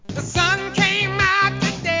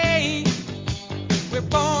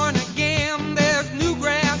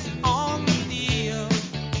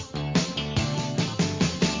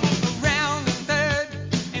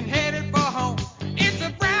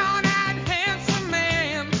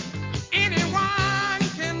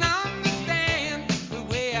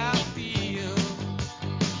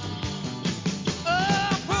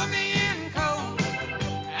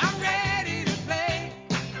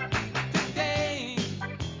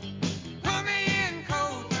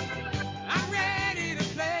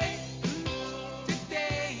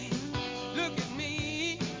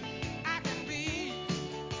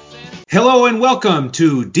Hello and welcome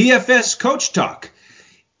to DFS Coach Talk.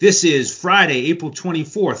 This is Friday, April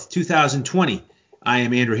 24th, 2020. I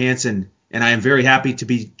am Andrew Hansen, and I am very happy to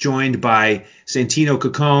be joined by Santino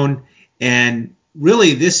Cocone. And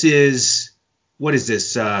really, this is, what is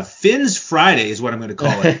this? Finn's Friday is what I'm going to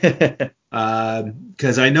call it.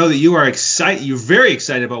 Because I know that you are excited. You're very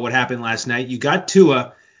excited about what happened last night. You got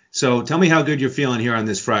Tua. So tell me how good you're feeling here on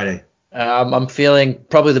this Friday. I'm feeling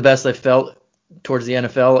probably the best I've felt towards the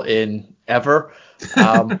NFL in ever.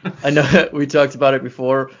 I know we talked about it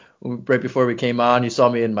before, right before we came on. You saw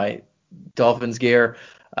me in my Dolphins gear.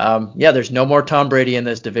 There's no more Tom Brady in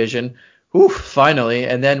this division. Whew, finally.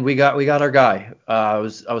 And then we got our guy. I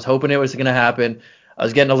was hoping it was going to happen. I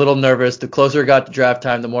was getting a little nervous. The closer it got to draft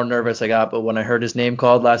time, the more nervous I got. But when I heard his name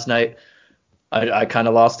called last night, I kind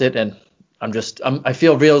of lost it, and I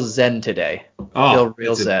feel real zen today. I feel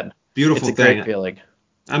real zen. Beautiful thing. It's a great feeling.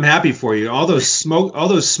 I'm happy for you. All those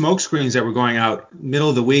smoke screens that were going out middle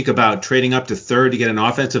of the week about trading up to third to get an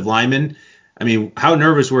offensive lineman. I mean, how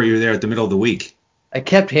nervous were you there at the middle of the week? I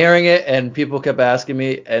kept hearing it, and people kept asking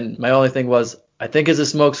me, and my only thing was, I think it's a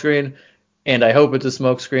smoke screen, and I hope it's a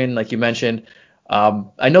smoke screen, like you mentioned.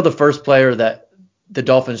 I know the first player that the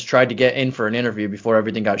Dolphins tried to get in for an interview before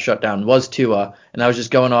everything got shut down was Tua, and I was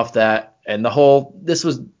just going off that, and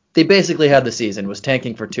they basically had the season, was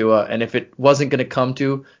tanking for Tua, and if it wasn't going to come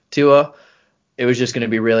to Tua, it was just going to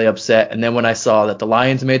be really upset. And then when I saw that the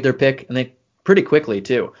Lions made their pick, and they pretty quickly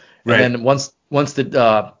too, right. And then once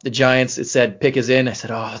the Giants, it said pick is in, I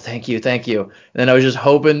said, oh, thank you. And then I was just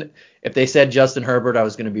hoping if they said Justin Herbert, I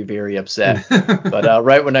was going to be very upset. But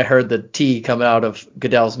right when I heard the T come out of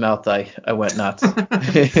Goodell's mouth, I went nuts.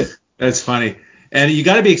 That's funny. And you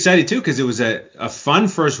got to be excited, too, because it was a fun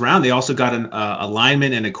first round. They also got a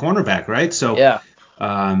lineman and a cornerback, right? So, yeah.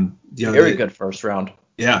 Very good first round.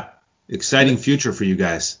 Yeah. Exciting future for you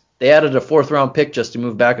guys. They added a fourth-round pick just to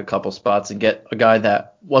move back a couple spots and get a guy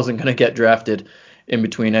that wasn't going to get drafted in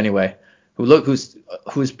between anyway, whose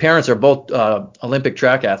parents are both Olympic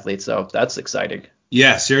track athletes, so that's exciting.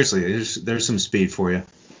 Yeah, seriously. There's some speed for you.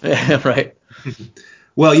 Yeah, right.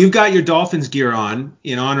 Well, you've got your Dolphins gear on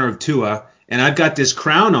in honor of Tua. And I've got this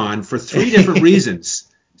crown on for three different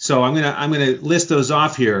reasons. So I'm gonna list those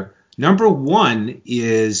off here. Number one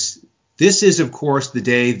is this is, of course, the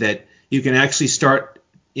day that you can actually start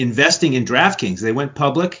investing in DraftKings. They went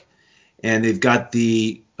public, and they've got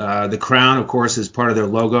the crown, of course, as part of their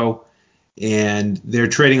logo, and they're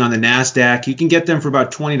trading on the NASDAQ. You can get them for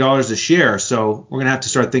about $20 a share. So we're gonna have to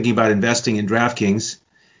start thinking about investing in DraftKings.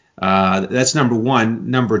 That's number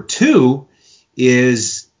one. Number two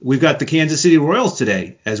is we've got the Kansas City Royals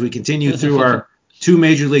today as we continue through our two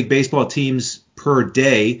Major League Baseball teams per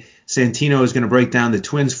day. Santino is going to break down the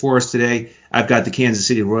Twins for us today. I've got the Kansas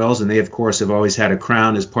City Royals, and they, of course, have always had a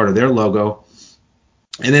crown as part of their logo.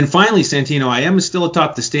 And then finally, Santino, I am still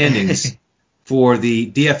atop the standings for the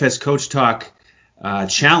DFS Coach Talk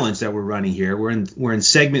challenge that we're running here. We're in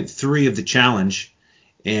segment 3 of the challenge,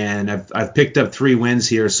 and I've picked up 3 wins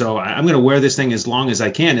here. So I'm going to wear this thing as long as I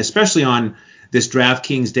can, especially on this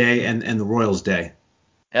DraftKings day and the Royals day.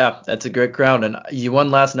 Yeah, that's a great crown, and you won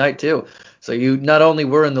last night too. So you not only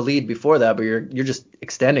were in the lead before that, but you're just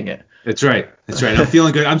extending it. That's right. I'm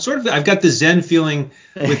feeling good. I've got the Zen feeling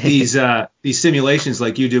with these simulations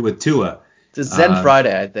like you do with Tua. It's a Zen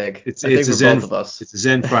Friday, I think. It's a Zen, both of us. It's a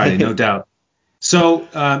Zen Friday, no doubt. So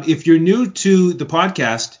if you're new to the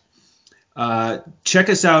podcast, check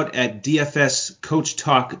us out at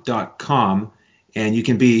dfscoachtalk.com. And you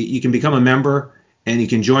can become a member, and you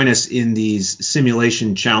can join us in these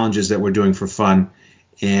simulation challenges that we're doing for fun.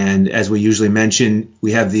 And as we usually mention,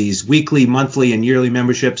 we have these weekly, monthly, and yearly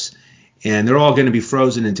memberships, and they're all going to be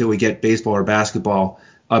frozen until we get baseball or basketball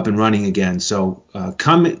up and running again. So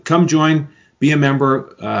come join, be a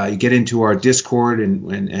member. You get into our Discord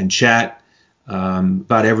and chat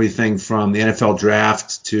about everything from the NFL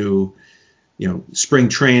draft to spring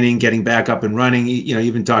training, getting back up and running,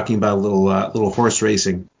 even talking about a little horse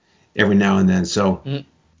racing every now and then. So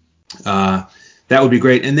that would be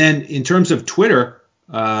great. And then in terms of Twitter,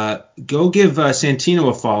 go give Santino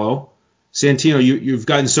a follow. Santino, you've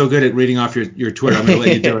gotten so good at reading off your Twitter. I'm going to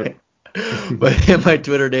let you do it. My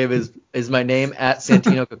Twitter name is my name at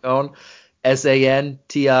Santino Cocone,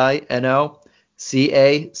 SANTINO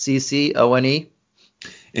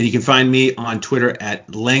And you can find me on Twitter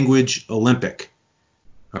at Language Olympic.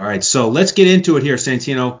 All right, so let's get into it here,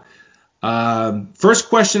 Santino. First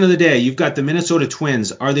question of the day. You've got the Minnesota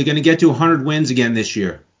Twins. Are they going to get to 100 wins again this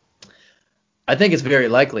year? I think it's very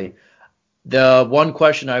likely. The one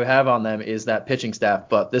question I have on them is that pitching staff.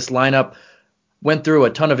 But this lineup, went through a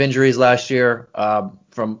ton of injuries last year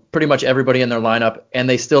from pretty much everybody in their lineup, and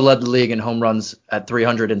they still led the league in home runs at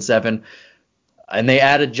 307. And they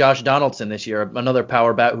added Josh Donaldson this year, another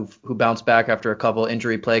power bat who bounced back after a couple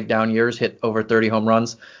injury-plagued down years, hit over 30 home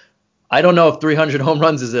runs. I don't know if 300 home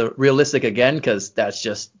runs is realistic again, because that's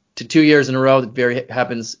just 2 years in a row. It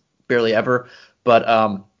happens barely ever. But,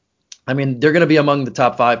 I mean, they're going to be among the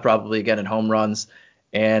top 5 probably again in home runs.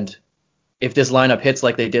 And if this lineup hits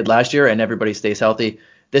like they did last year and everybody stays healthy,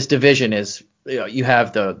 this division is, you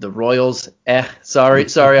have the Royals. Sorry.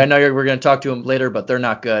 I know we're going to talk to them later, but they're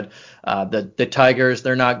not good. The Tigers,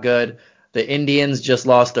 they're not good. The Indians just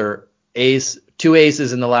lost their two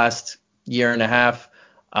aces in the last year and a half.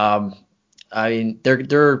 I mean,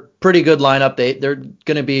 they're a pretty good lineup. They're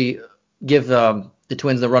going to give the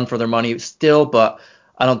Twins the run for their money still, but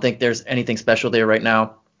I don't think there's anything special there right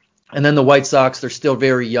now. And then the White Sox, they're still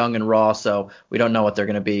very young and raw, so we don't know what they're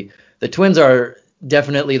going to be. The Twins are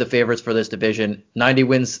definitely the favorites for this division. 90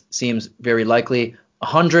 wins seems very likely.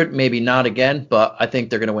 100, maybe not again, but I think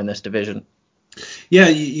they're going to win this division. Yeah,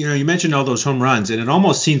 you mentioned all those home runs, and it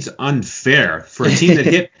almost seems unfair for a team that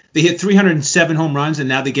hit 307 home runs, and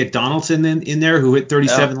now they get Donaldson in there who hit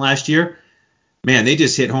 37 last year. Man, they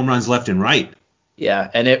just hit home runs left and right. Yeah,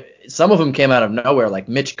 and some of them came out of nowhere, like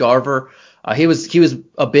Mitch Garver. He was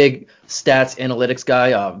a big stats analytics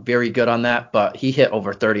guy, very good on that, but he hit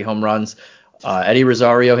over 30 home runs. Eddie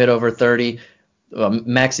Rosario hit over 30.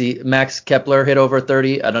 Max Kepler hit over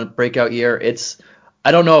 30 at a breakout year.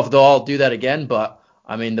 I don't know if they'll all do that again, but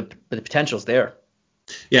I mean the potential's there.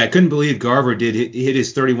 Yeah, I couldn't believe Garver hit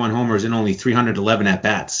his 31 homers in only 311 at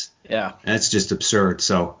bats. Yeah, that's just absurd.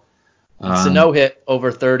 So Sano hit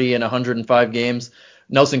over 30 in 105 games.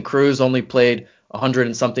 Nelson Cruz only played 100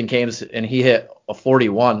 and something games, and he hit a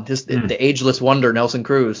 41. The ageless wonder, Nelson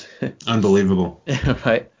Cruz. Unbelievable.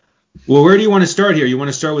 Right. Well, where do you want to start here? You want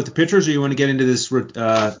to start with the pitchers, or you want to get into this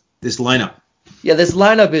lineup? Yeah, this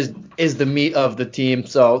lineup is the meat of the team,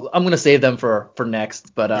 so I'm going to save them for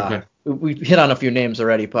next. But okay. We hit on a few names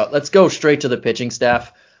already, but let's go straight to the pitching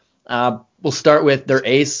staff. We'll start with their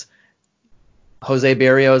ace, Jose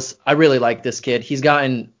Berrios. I really like this kid.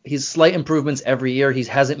 He's slight improvements every year. He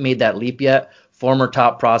hasn't made that leap yet. Former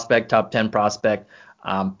top prospect, top 10 prospect.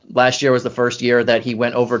 Last year was the first year that he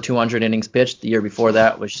went over 200 innings pitched. The year before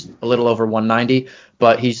that was a little over 190.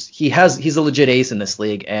 But he's a legit ace in this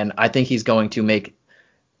league, and I think he's going to make.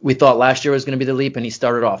 We thought last year was going to be the leap, and he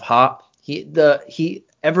started off hot. The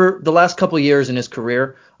last couple of years in his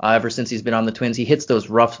career, ever since he's been on the Twins, he hits those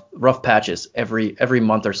rough patches every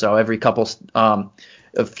month or so, every couple,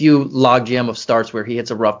 a few logjam of starts where he hits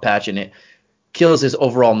a rough patch and it kills his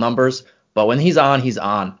overall numbers. But when he's on, he's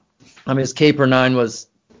on. His K per 9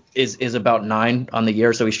 is about 9 on the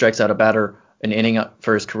year, so he strikes out a batter an inning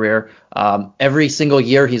for his career. Every single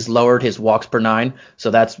year he's lowered his walks per 9,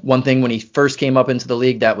 so that's one thing when he first came up into the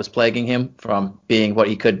league that was plaguing him from being what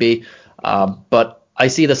he could be. But I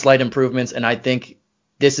see the slight improvements, and I think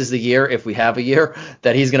this is the year, if we have a year,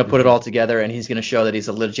 that he's going to put it all together, and he's going to show that he's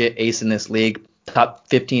a legit ace in this league, top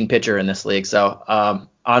 15 pitcher in this league. So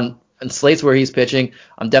on slates where he's pitching,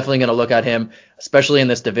 I'm definitely going to look at him, especially in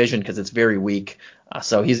this division because it's very weak.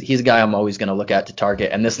 So he's a guy I'm always going to look at to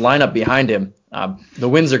target. And this lineup behind him, the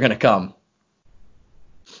wins are going to come.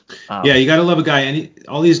 Yeah, you got to love a guy.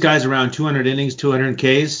 All these guys around 200 innings, 200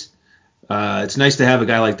 Ks. It's nice to have a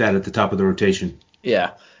guy like that at the top of the rotation.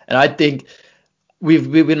 Yeah, and I think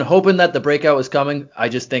we've been hoping that the breakout was coming. I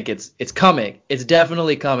just think it's coming. It's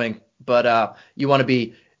definitely coming. But you want to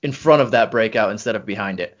be in front of that breakout instead of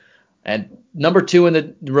behind it. And number 2 in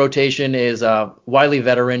the rotation is wily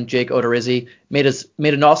veteran Jake Odorizzi.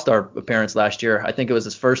 Made an All-Star appearance last year. I think it was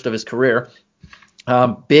his first of his career.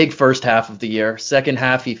 Big first half of the year. Second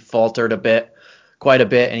half he faltered quite a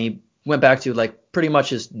bit, and he went back to like pretty much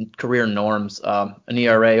his career norms. An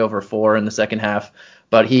ERA over 4 in the second half.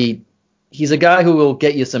 But he's a guy who will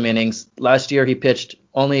get you some innings. Last year he pitched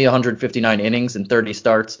only 159 innings in 30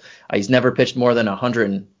 starts. He's never pitched more than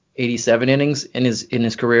 187 innings in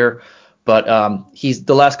his career, but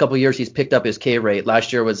the last couple of years he's picked up his K rate.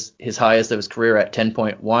 Last year was his highest of his career at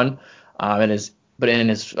 10.1, and his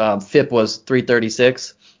FIP was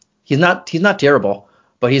 336. He's not terrible,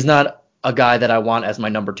 but he's not a guy that I want as my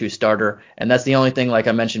number 2 starter, and that's the only thing, like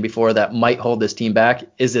I mentioned before, that might hold this team back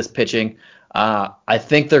is this pitching. I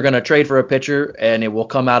think they're going to trade for a pitcher, and it will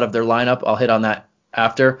come out of their lineup. I'll hit on that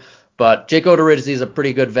after, but Jake Odorizzi is a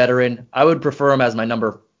pretty good veteran. I would prefer him as my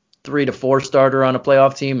number 3 to 4 starter on a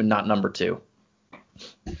playoff team and not number 2.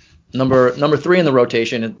 Number 3 in the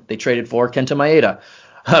rotation, they traded for Kenta Maeda.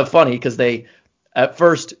 Funny because at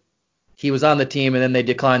first he was on the team, and then they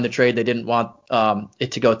declined the trade. They didn't want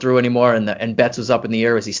it to go through anymore, and Betts was up in the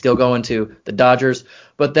air. Was he still going to the Dodgers?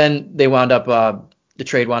 But then they wound up the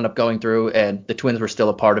trade wound up going through, and the Twins were still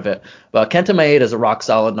a part of it. But Kenta Maeda is a rock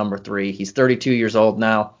solid number 3. He's 32 years old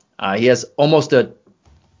now. He has almost a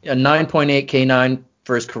 9.8 K9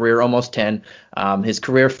 for his career, almost 10. His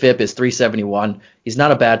career FIP is 371. He's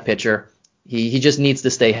not a bad pitcher. He just needs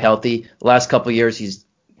to stay healthy. The last couple of years, he's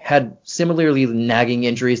had similarly nagging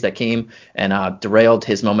injuries that came and derailed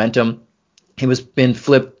his momentum. He was been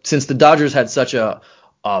flipped since the Dodgers had such a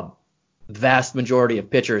vast majority of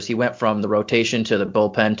pitchers. He went from the rotation to the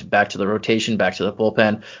bullpen to back to the rotation, back to the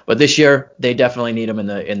bullpen. But this year, they definitely need him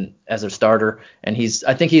in as a starter. And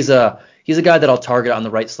I think he's a guy that I'll target on the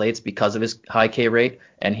right slates because of his high K rate,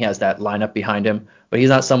 and he has that lineup behind him. But he's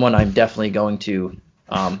not someone I'm definitely going to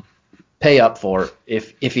pay up for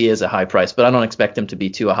if he is a high price. But I don't expect him to be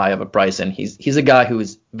too high of a price. And he's a guy who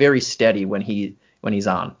is very steady when he's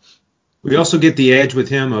on. We also get the edge with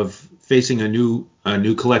him of facing a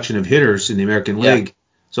new collection of hitters in the American League. Yeah.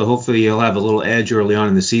 So hopefully he'll have a little edge early on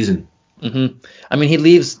in the season. Mm-hmm. I mean, he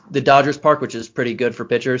leaves the Dodgers park, which is pretty good for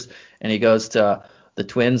pitchers, and he goes to the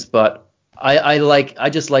Twins. But I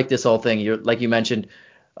just like this whole thing. Like you mentioned,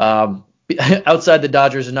 outside the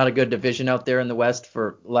Dodgers is not a good division out there in the West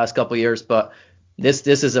for the last couple of years, but this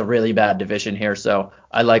is a really bad division here. So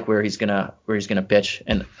I like where he's gonna pitch,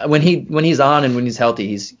 and when he's on and when he's healthy,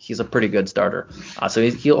 he's a pretty good starter. So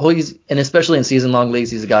he's and especially in season long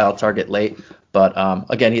leagues, he's a guy I'll target late. But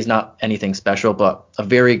again, he's not anything special, but a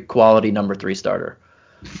very quality number 3 starter.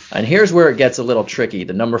 And here's where it gets a little tricky: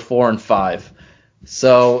 the number 4 and 5.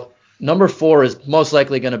 So number 4 is most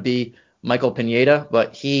likely going to be Michael Pineda,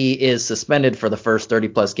 but he is suspended for the first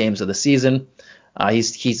 30-plus games of the season. He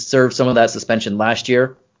served some of that suspension last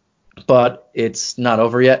year, but it's not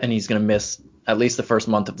over yet, and he's going to miss at least the first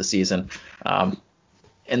month of the season. And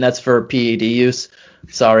that's for PED use.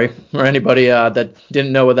 Sorry for anybody that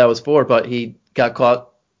didn't know what that was for, but he got caught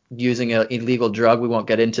using an illegal drug. We won't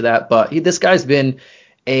get into that, but this guy's been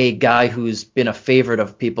a guy who's been a favorite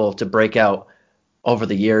of people to break out over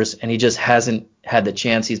the years, and he just hasn't had the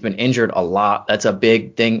chance. He's been injured a lot. That's a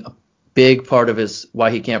big thing. Big part of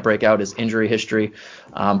why he can't break out is injury history.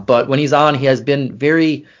 But when he's on, he has been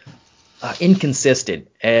very inconsistent,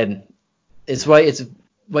 and it's why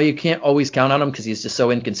you can't always count on him because he's just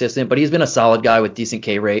so inconsistent. But he's been a solid guy with decent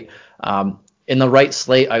K rate. In the right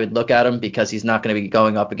slate, I would look at him because he's not going to be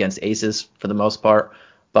going up against aces for the most part.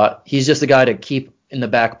 But he's just a guy to keep in the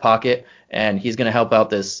back pocket, and he's going to help out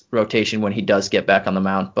this rotation when he does get back on the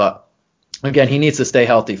mound. But again, he needs to stay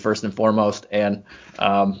healthy first and foremost, and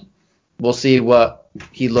we'll see what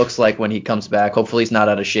he looks like when he comes back. Hopefully he's not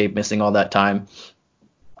out of shape, missing all that time.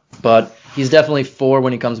 But he's definitely 4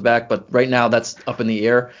 when he comes back, but right now that's up in the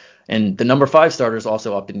air. And the number 5 starter is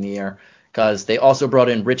also up in the air because they also brought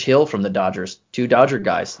in Rich Hill from the Dodgers, 2 Dodger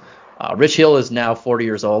guys. Rich Hill is now 40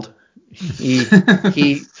 years old. He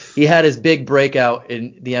had his big breakout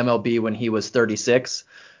in the MLB when he was 36.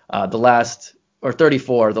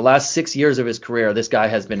 34. The last 6 years of his career, this guy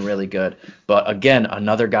has been really good. But again,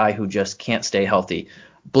 another guy who just can't stay healthy.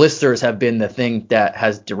 Blisters have been the thing that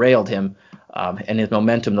has derailed him and his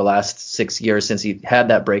momentum the last 6 years since he had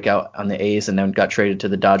that breakout on the A's and then got traded to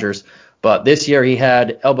the Dodgers. But this year he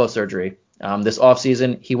had elbow surgery. This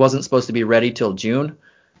offseason, he wasn't supposed to be ready till June.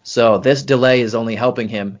 So this delay is only helping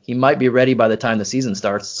him. He might be ready by the time the season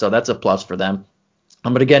starts, so that's a plus for them.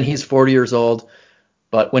 But again, he's 40 years old.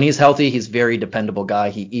 But when he's healthy, he's a very dependable guy.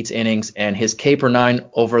 He eats innings, and his K per 9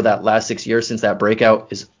 over that last 6 years since that breakout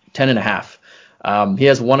is 10.5. He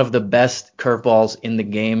has one of the best curveballs in the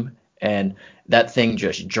game, and that thing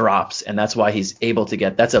just drops, and that's why he's able to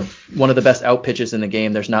get. That's one of the best out pitches in the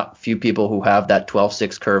game. There's not few people who have that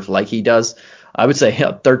 12-6 curve like he does. I would say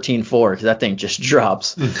 13-4 because that thing just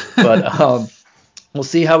drops. But we'll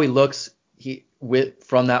see how he looks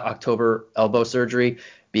from that October elbow surgery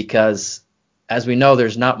because, as we know,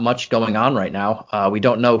 there's not much going on right now. We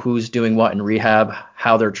don't know who's doing what in rehab,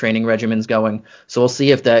 how their training regimen's going. So we'll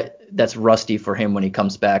see if that's rusty for him when he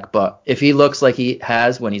comes back. But if he looks like he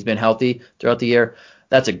has when he's been healthy throughout the year,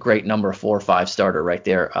 that's a great number 4 or 5 starter right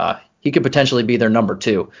there. He could potentially be their number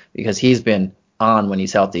 2 because he's been on when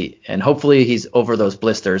he's healthy, and hopefully he's over those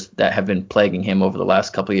blisters that have been plaguing him over the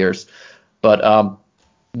last couple of years. But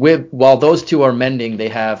while those 2 are mending, they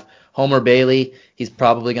have Homer Bailey. He's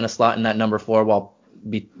probably going to slot in that number 4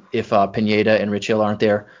 if Pineda and Rich Hill aren't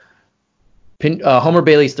there. Homer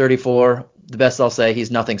Bailey's 34. The best I'll say, he's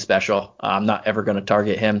nothing special. I'm not ever going to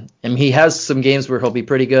target him. And he has some games where he'll be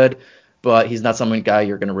pretty good, but he's not some guy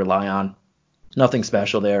you're going to rely on. Nothing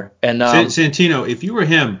special there. And Santino, if you were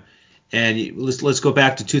him And let's go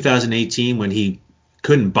back to 2018 when he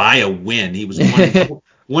couldn't buy a win. He was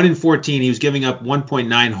 1 in 14. He was giving up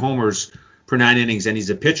 1.9 homers per 9 innings, and he's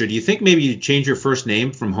a pitcher. Do you think maybe you change your first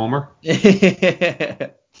name from Homer? That's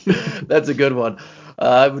a good one.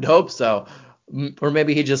 I would hope so. Or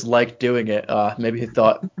maybe he just liked doing it. Maybe he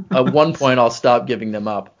thought at one point I'll stop giving them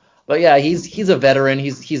up. But yeah, he's a veteran.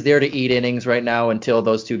 He's there to eat innings right now until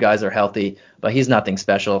those two guys are healthy. But he's nothing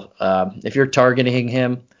special. If you're targeting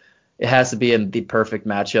him, it has to be in the perfect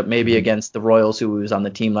matchup. Maybe against the Royals, who was on the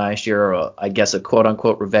team last year, or I guess a quote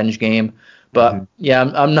unquote revenge game. But yeah,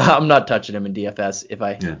 I'm not touching him in DFS if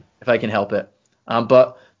I can help it.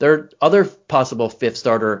 But there are other possible fifth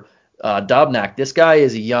starter. Dobnak, this guy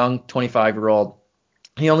is a young 25-year-old.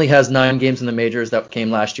 He only has 9 games in the majors that came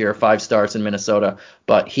last year, 5 starts in Minnesota,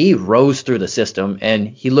 but he rose through the system, and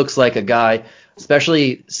he looks like a guy,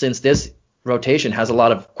 especially since this rotation has a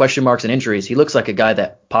lot of question marks and injuries, he looks like a guy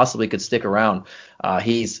that possibly could stick around.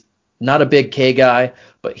 He's not a big K guy,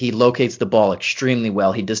 but he locates the ball extremely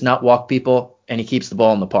well. He does not walk people, and he keeps the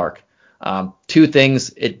ball in the park. Two things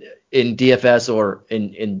in DFS or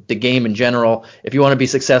in the game in general, if you want to be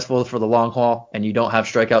successful for the long haul and you don't have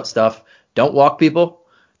strikeout stuff, don't walk people,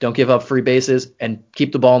 don't give up free bases, and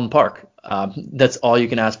keep the ball in the park. That's all you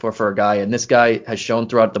can ask for a guy. And this guy has shown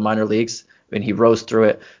throughout the minor leagues, and he rose through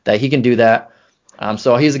it, that he can do that.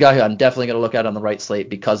 So he's a guy who I'm definitely going to look at on the right slate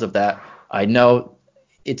because of that. I know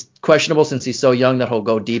it's questionable since he's so young that he'll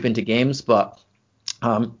go deep into games, but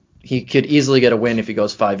he could easily get a win if he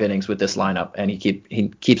goes 5 innings with this lineup, and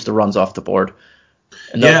he keeps the runs off the board.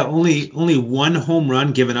 And only 1 home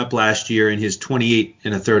run given up last year in his 28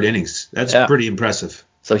 and a third innings. That's pretty impressive.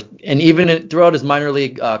 So, and even throughout his minor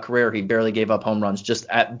league career, he barely gave up home runs, just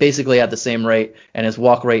basically at the same rate, and his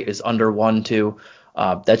walk rate is under 1-2.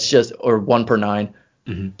 That's just, or 1 per 9.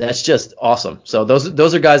 Mm-hmm. That's just awesome. So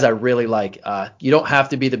those are guys I really like. You don't have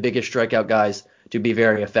to be the biggest strikeout guys to be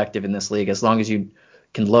very effective in this league, as long as you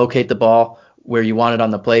can locate the ball where you want it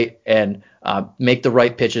on the plate and make the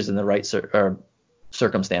right pitches in the right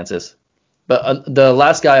circumstances. But the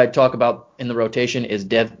last guy I'd talk about in the rotation is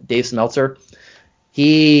Dave Smeltzer.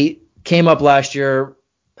 He came up last year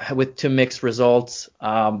with 2 mixed results.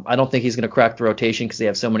 I don't think he's going to crack the rotation because they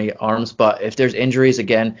have so many arms. But if there's injuries,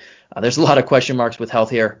 again, there's a lot of question marks with health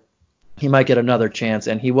here. He might get another chance,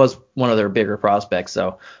 and he was one of their bigger prospects,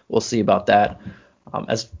 so we'll see about that.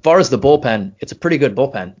 As far as the bullpen, it's a pretty good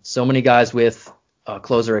bullpen. So many guys with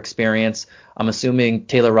closer experience. I'm assuming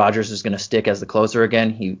Taylor Rogers is going to stick as the closer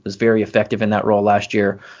again. He was very effective in that role last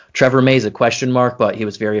year. Trevor May's a question mark, but he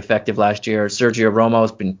was very effective last year. Sergio Romo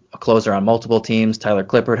has been a closer on multiple teams. Tyler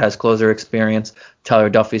Clippard has closer experience. Tyler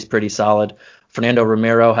Duffy's pretty solid. Fernando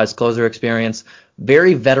Romero has closer experience.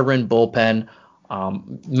 Very veteran bullpen.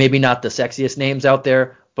 Maybe not the sexiest names out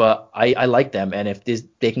there, but I like them. And if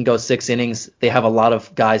they can go 6 innings, they have a lot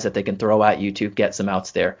of guys that they can throw at you to get some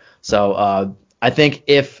outs there. So I think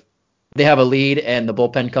if they have a lead and the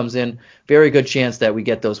bullpen comes in, very good chance that we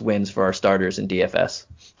get those wins for our starters in DFS.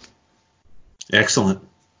 Excellent.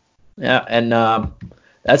 Yeah, and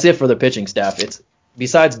that's it for the pitching staff. It's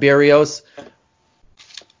besides Berrios,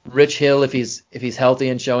 Rich Hill, if he's healthy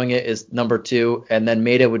and showing it, is number 2, and then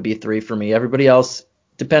Maeda would be 3 for me. Everybody else,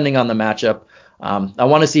 depending on the matchup. I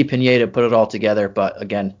want to see Pineda put it all together, but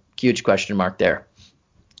again, huge question mark there.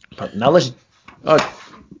 But now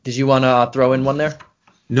did you want to throw in one there?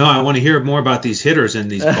 No, I want to hear more about these hitters and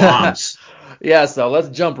these bombs. Yeah, so let's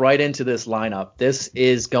jump right into this lineup. This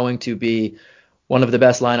is going to be one of the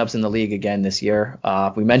best lineups in the league again this year.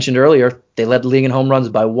 We mentioned earlier they led the league in home runs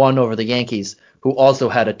by 1 over the Yankees, who also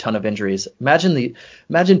had a ton of injuries.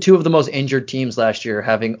 Imagine 2 of the most injured teams last year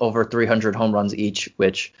having over 300 home runs each,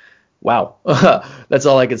 which, wow. That's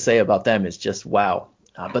all I could say about them is just wow.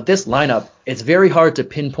 But this lineup, it's very hard to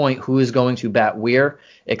pinpoint who is going to bat where,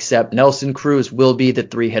 except Nelson Cruz will be the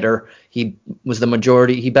 3-hitter. He was the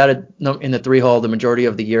majority. He batted in the 3-hole the majority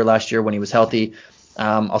of the year last year when he was healthy.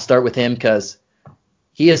 I'll start with him because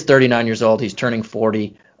he is 39 years old. He's turning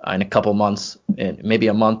 40 in a couple months, maybe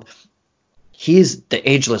a month. He's the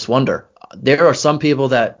ageless wonder. There are some people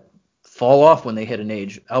that fall off when they hit an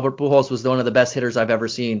age. Albert Pujols was one of the best hitters I've ever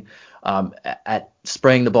seen at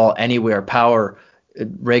spraying the ball anywhere, power,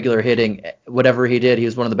 regular hitting, whatever he did. He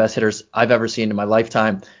was one of the best hitters I've ever seen in my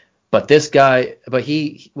lifetime. But this guy,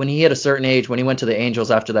 when he hit a certain age, when he went to the Angels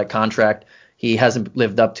after that contract, he hasn't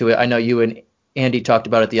lived up to it. I know you and Andy talked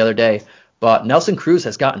about it the other day, but Nelson Cruz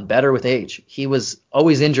has gotten better with age. He was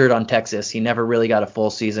always injured on Texas. He never really got a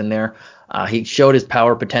full season there. He showed his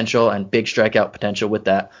power potential and big strikeout potential with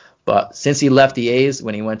that. But since he left the A's,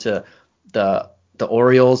 when he went to the the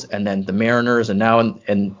Orioles and then the Mariners and now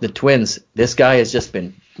in the Twins, this guy has just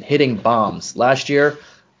been hitting bombs. Last year,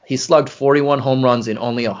 he slugged 41 home runs in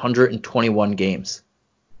only 121 games.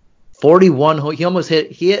 41. He almost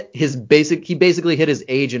he basically hit his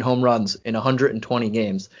age in home runs in 120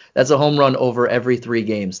 games. That's a home run over every 3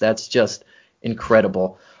 games. That's just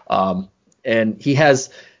incredible. And he has,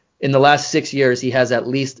 in the last 6 years, he has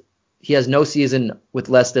no season with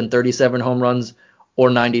less than 37 home runs or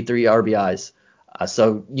 93 RBIs.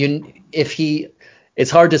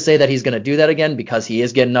 It's hard to say that he's going to do that again because he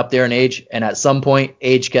is getting up there in age, and at some point,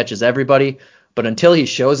 age catches everybody. But until he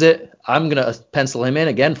shows it, I'm going to pencil him in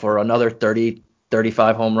again for another 30,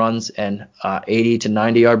 35 home runs and 80 to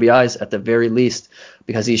 90 RBIs at the very least,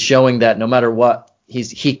 because he's showing that no matter what,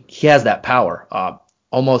 he has that power.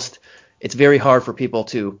 It's very hard for people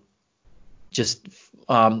to just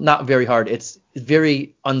not very hard. It's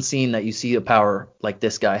very unseen that you see a power like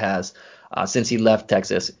this guy has since he left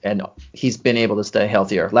Texas, and he's been able to stay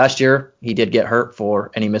healthier. Last year, he did get hurt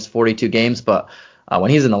and he missed 42 games, but when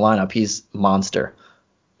he's in the lineup, he's a monster.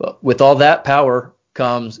 But with all that power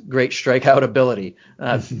comes great strikeout ability.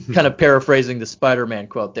 Kind of paraphrasing the Spider-Man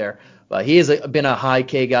quote there. But he has been a high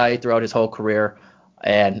K guy throughout his whole career,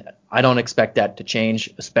 and I don't expect that to change,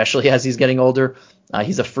 especially as he's getting older.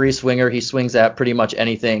 He's a free swinger. He swings at pretty much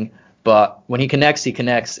anything. But when he connects,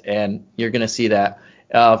 and you're going to see that.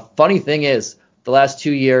 Funny thing is, the last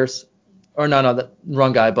 2 years, the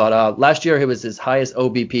wrong guy, but last year it was his highest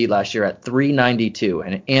OBP last year at 392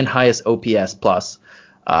 and highest OPS plus.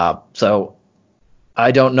 So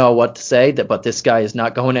I don't know what to say, but this guy is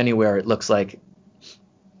not going anywhere, it looks like.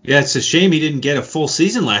 Yeah, it's a shame he didn't get a full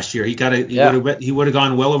season last year. He would have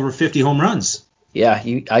gone well over 50 home runs. Yeah,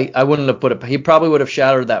 I wouldn't have put it. He probably would have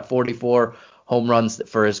shattered that 44 home runs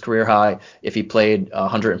for his career high if he played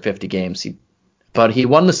 150 games. But he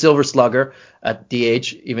won the Silver Slugger at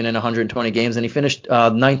DH, even in 120 games, and he finished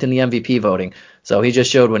ninth in the MVP voting. So he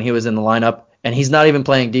just showed when he was in the lineup, and he's not even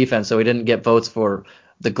playing defense, so he didn't get votes for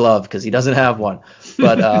the glove because he doesn't have one.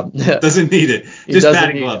 But doesn't need it. Just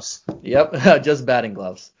batting gloves. Yep, just batting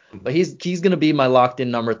gloves. But he's going to be my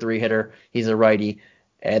locked-in number 3 hitter. He's a righty,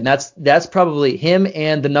 and that's probably him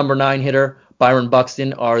and the number 9 hitter, Byron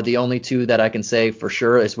Buxton, are the only 2 that I can say for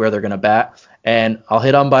sure is where they're going to bat. And I'll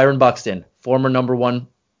hit on Byron Buxton, former number 1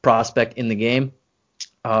 prospect in the game.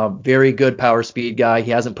 Very good power speed guy.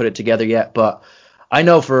 He hasn't put it together yet, but I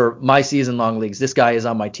know for my season-long leagues, this guy is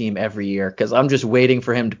on my team every year because I'm just waiting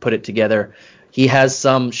for him to put it together. He has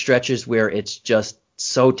some stretches where it's just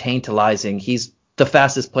so tantalizing. He's the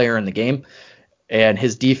fastest player in the game, and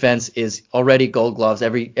his defense is already Gold Gloves.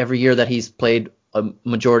 Every year that he's played a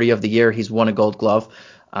majority of the year, he's won a Gold Glove.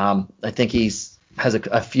 I think has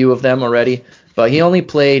a few of them already, but he only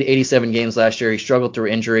played 87 games last year. He struggled through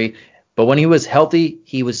injury, but when he was healthy,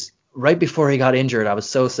 he was right before he got injured. I was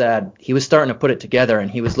so sad. He was starting to put it together,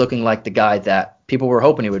 and he was looking like the guy that people were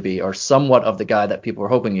hoping he would be, or somewhat of the guy that people were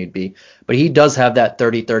hoping he'd be. But he does have that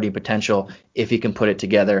 30-30 potential if he can put it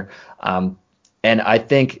together. And I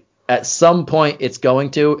think at some point it's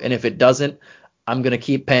going to, and if it doesn't, I'm going to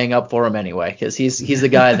keep paying up for him anyway, because he's the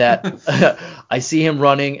guy that I see him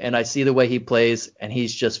running and I see the way he plays, and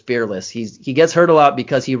he's just fearless. He gets hurt a lot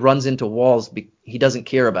because he runs into walls. He doesn't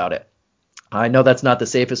care about it. I know that's not the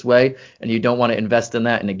safest way, and you don't want to invest in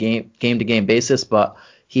that in a game-to-game basis, but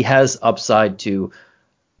he has upside to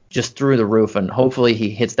just through the roof, and hopefully he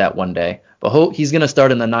hits that one day. But he's going to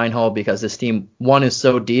start in the 9 hole because this team, 1, is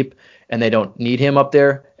so deep, and they don't need him up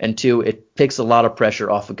there, and 2, it takes a lot of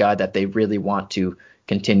pressure off a guy that they really want to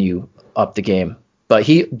continue up the game. But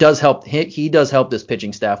he does help this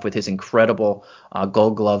pitching staff with his incredible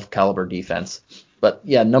Gold Glove caliber defense. But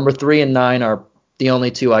yeah, number 3 and 9 are the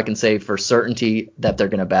only 2 I can say for certainty that they're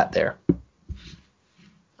going to bat there.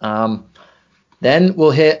 Then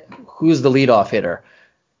we'll hit who's the leadoff hitter.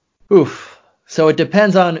 Oof. So it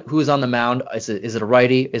depends on who's on the mound. Is it a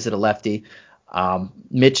righty? Is it a lefty?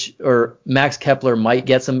 Max Kepler might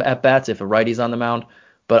get some at-bats if a righty's on the mound,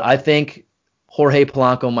 but I think Jorge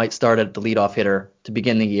Polanco might start at the leadoff hitter to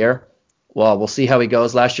begin the year. Well, we'll see how he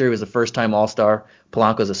goes. Last year he was a first-time All-Star.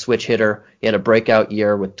 Polanco's a switch hitter. He had a breakout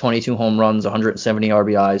year with 22 home runs, 170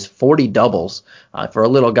 RBIs, 40 doubles. For a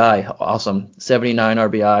little guy, awesome. 79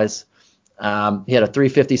 RBIs. He had a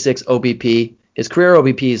 356 OBP. His career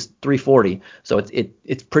OBP is 340, so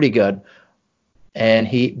it's pretty good. And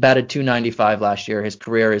he batted 295 last year. His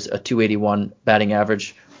career is a 281 batting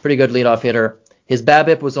average. Pretty good leadoff hitter. His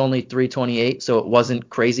BABIP was only 328, so it wasn't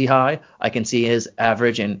crazy high. I can see his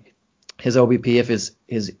average and his OBP, if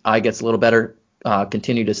his eye gets a little better,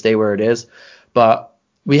 continue to stay where it is. But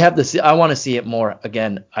we have this. I want to see it more.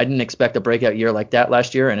 Again, I didn't expect a breakout year like that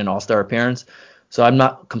last year and an all-star appearance. So I'm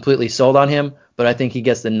not completely sold on him, but I think he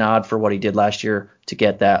gets the nod for what he did last year to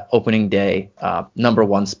get that opening day number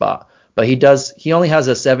 1 spot. But he only has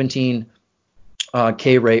a 17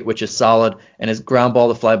 K rate, which is solid, and his ground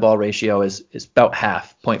ball to fly ball ratio is about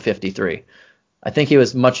half, 0.53. I think he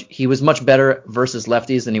was much better versus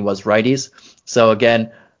lefties than he was righties. So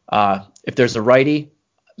again, if there's a righty,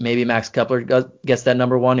 maybe Max Kepler gets that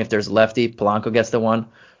number 1. If there's a lefty, Polanco gets the 1.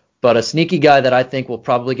 But a sneaky guy that I think will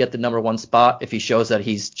probably get the number 1 spot if he shows that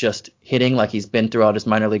he's just hitting like he's been throughout his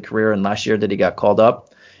minor league career and last year that he got called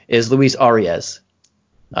up is Luis Arias.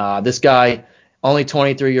 This guy, only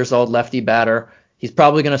 23 years old, lefty batter. He's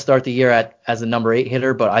probably going to start the year as a number 8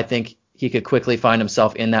 hitter, but I think he could quickly find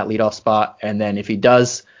himself in that leadoff spot. And then if he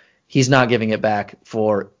does, he's not giving it back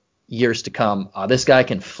for years to come. This guy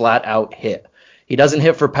can flat out hit. He doesn't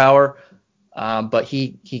hit for power. But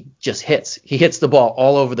he just hits. He hits the ball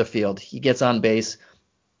all over the field. He gets on base.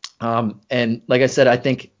 And like I said, I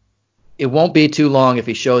think it won't be too long if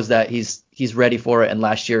he shows that he's ready for it. And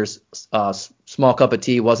last year's small cup of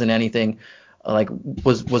tea wasn't anything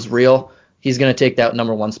was real. He's going to take that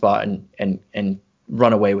number 1 spot and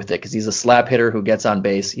run away with it because he's a slap hitter who gets on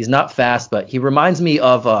base. He's not fast, but he reminds me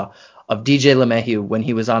of DJ LeMahieu when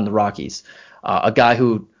he was on the Rockies, a guy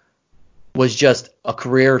who was just a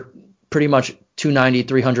career pretty much 290,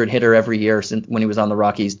 300 hitter every year since when he was on the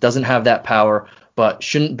Rockies. Doesn't have that power, but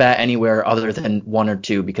shouldn't bat anywhere other than 1 or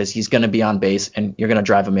 2 because he's going to be on base and you're going to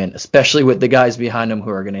drive him in, especially with the guys behind him who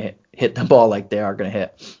are going to hit the ball like they are going to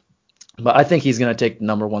hit. But I think he's going to take the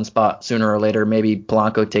number 1 spot sooner or later. Maybe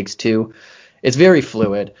Polanco takes 2. It's very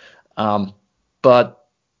fluid. But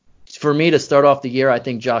for me to start off the year, I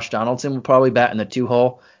think Josh Donaldson will probably bat in the 2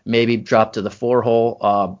 hole, maybe drop to the 4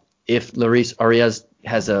 hole if Luis Arias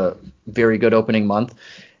has a very good opening month.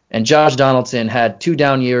 And Josh Donaldson had 2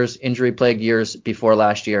 down years, injury-plagued years before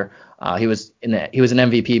last year. He was an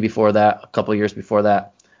MVP before that, a couple of years before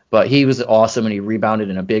that. But he was awesome, and he rebounded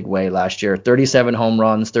in a big way last year. 37 home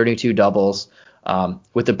runs, 32 doubles.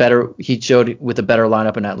 He showed with a better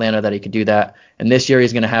lineup in Atlanta that he could do that. And this year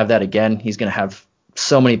he's going to have that again. He's going to have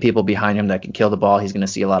so many people behind him that can kill the ball. He's going to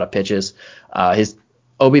see a lot of pitches. His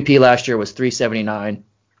OBP last year was 379.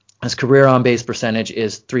 His career on-base percentage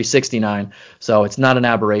is 369, so it's not an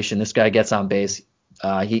aberration. This guy gets on base.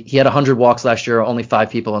 He had 100 walks last year. Only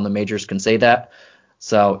 5 people in the majors can say that.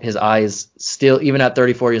 So his eye is still, even at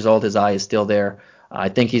 34 years old, his eye is still there. I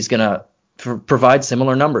think he's going to provide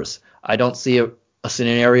similar numbers. I don't see a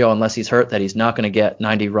scenario, unless he's hurt, that he's not going to get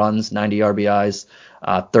 90 runs, 90 RBIs,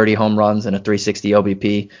 30 home runs, and a 360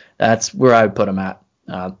 OBP. That's where I would put him at.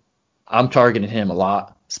 I'm targeting him a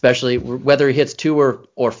lot. Especially whether he hits 2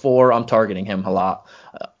 or 4, I'm targeting him a lot.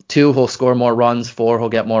 2, he'll score more runs. 4, he'll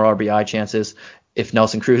get more RBI chances. If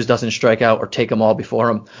Nelson Cruz doesn't strike out or take them all before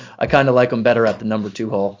him, I kind of like him better at the number 2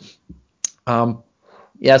 hole. So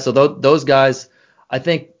those guys, I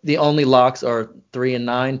think the only locks are 3 and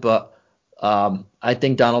 9, but I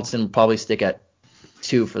think Donaldson will probably stick at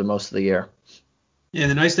 2 for the most of the year. Yeah,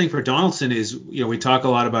 the nice thing for Donaldson is, we talk a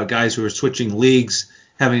lot about guys who are switching leagues,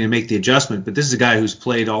 having to make the adjustment, but this is a guy who's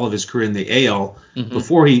played all of his career in the AL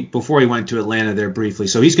before he went to Atlanta there briefly,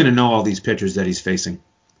 so he's going to know all these pitchers that he's facing.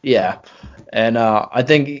 Yeah, and I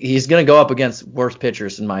think he's going to go up against worse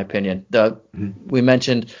pitchers, in my opinion. We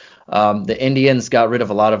mentioned the Indians got rid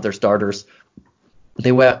of a lot of their starters.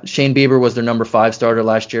 Shane Bieber was their number 5 starter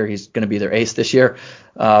last year. He's going to be their ace this year,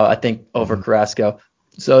 I think, over Carrasco.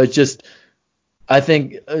 So it's just, I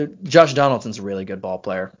think Josh Donaldson's a really good ball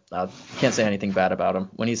player. Can't say anything bad about him.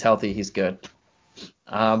 When he's healthy, he's good.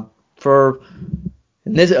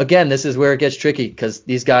 This is where it gets tricky because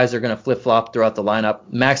these guys are going to flip-flop throughout the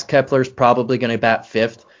lineup. Max Kepler's probably going to bat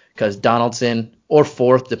 5th because Donaldson, or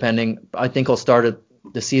 4th, depending. I think he'll start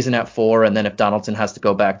the season at 4, and then if Donaldson has to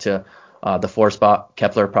go back to the 4 spot,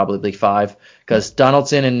 Kepler probably 5, because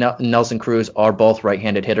Donaldson and Nelson Cruz are both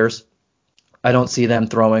right-handed hitters. I don't see them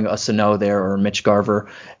throwing a Sano there or Mitch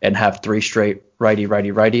Garver and have 3 straight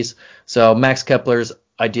righties. So Max Kepler's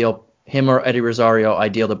ideal, him or Eddie Rosario,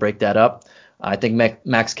 ideal to break that up. I think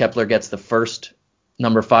Max Kepler gets the first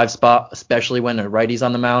number 5 spot, especially when a righty's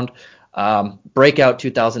on the mound. Breakout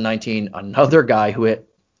 2019, another guy who hit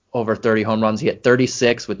over 30 home runs. He hit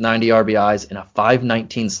 36 with 90 RBIs and a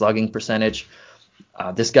 .519 slugging percentage.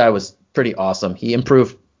 This guy was pretty awesome. He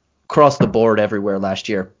improved across the board everywhere last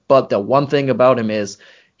year. But the one thing about him is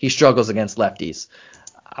he struggles against lefties.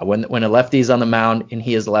 When a lefty's on the mound and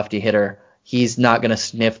he is a lefty hitter, he's not going to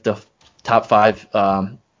sniff the top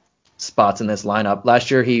 5 spots in this lineup.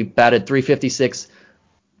 Last year he batted .356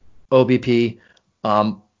 OBP,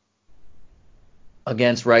 against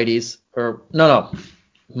righties. Or no,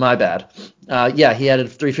 my bad. Yeah, he had a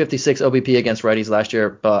 356 OBP against righties last year,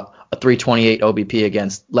 but a 328 OBP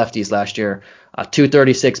against lefties last year, a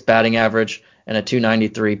 236 batting average, and a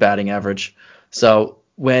 293 batting average. So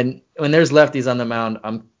when there's lefties on the mound,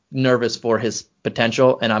 I'm nervous for his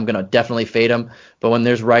potential, and I'm going to definitely fade him. But when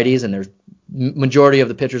there's righties, and there's majority of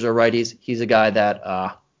the pitchers are righties, he's a guy that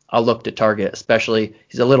I'll look to target, especially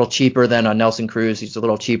he's a little cheaper than a Nelson Cruz. He's a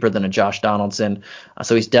little cheaper than a Josh Donaldson.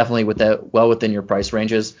 So he's definitely well within your price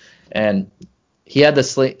ranges. And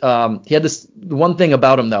the one thing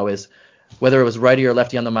about him, though, is whether it was righty or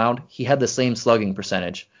lefty on the mound, he had the same slugging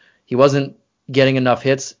percentage. He wasn't getting enough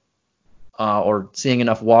hits or seeing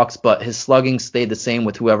enough walks, but his slugging stayed the same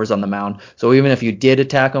with whoever's on the mound. So even if you did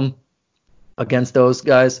attack him against those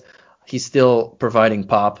guys, he's still providing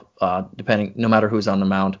pop, no matter who's on the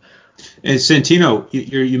mound. And Santino,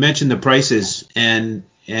 you mentioned the prices, and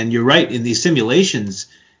you're right. In these simulations,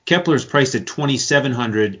 Kepler's priced at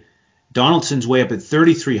 $2,700, Donaldson's way up at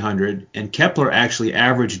 $3,300, and Kepler actually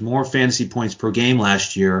averaged more fantasy points per game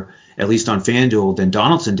last year, at least on FanDuel, than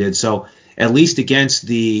Donaldson did. So at least against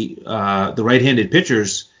the right-handed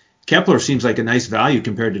pitchers, Kepler seems like a nice value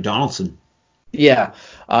compared to Donaldson. Yeah,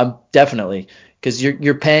 definitely, because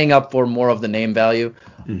you're paying up for more of the name value,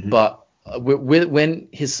 but when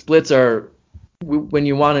his splits when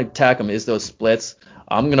you want to attack him is those splits,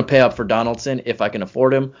 I'm going to pay up for Donaldson if I can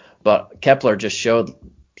afford him, but Kepler just showed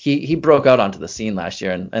he broke out onto the scene last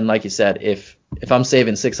year, and like you said, if I'm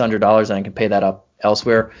saving $600 and I can pay that up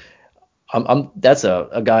elsewhere, that's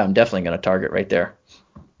a guy I'm definitely going to target right there.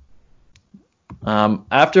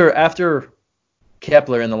 After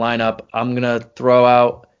Kepler in the lineup, I'm going to throw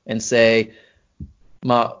out and say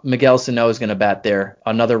Miguel Sano is going to bat there.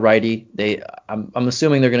 Another righty. I'm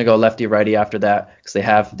assuming they're going to go lefty-righty after that because they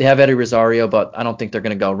have Eddie Rosario, but I don't think they're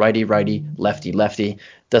going to go righty-righty, lefty-lefty.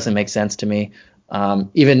 Doesn't make sense to me.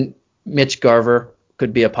 Even Mitch Garver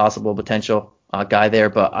could be a possible potential guy there,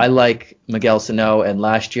 but I like Miguel Sano, and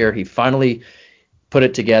last year he finally put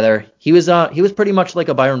it together. He was pretty much like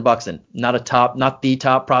a Byron Buxton, not the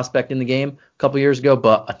top prospect in the game a couple years ago,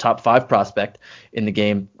 but a top 5 prospect in the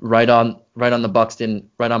game, right on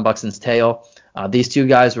Buxton's tail. These two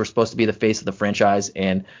guys were supposed to be the face of the franchise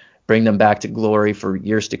and bring them back to glory for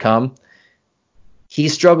years to come. He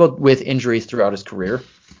struggled with injuries throughout his career.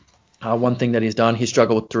 One thing that he's done, he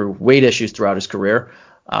struggled through weight issues throughout his career.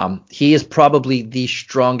 He is probably the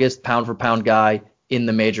strongest pound-for-pound guy in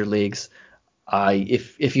the major leagues.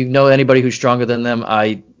 If you know anybody who's stronger than them,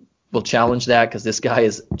 I will challenge that because this guy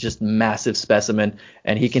is just massive specimen,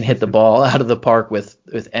 and he can hit the ball out of the park with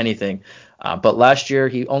anything. But last year,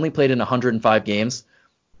 he only played in 105 games.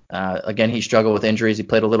 Again, he struggled with injuries. He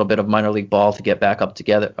played a little bit of minor league ball to get back up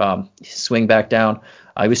together, swing back down.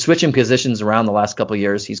 He was switching positions around the last couple of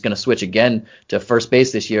years. He's going to switch again to first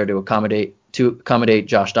base this year to accommodate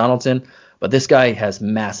Josh Donaldson. But this guy has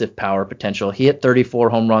massive power potential. He hit 34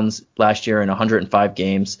 home runs last year in 105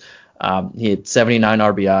 games. He had 79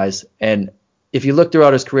 RBIs. And if you look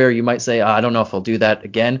throughout his career, you might say, I don't know if he'll do that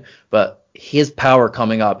again. But his power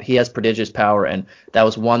coming up, he has prodigious power. And that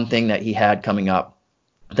was one thing that he had coming up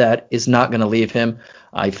that is not going to leave him.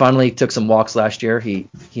 He finally took some walks last year. He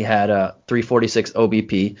had a 346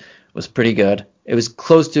 OBP. Was pretty good. It was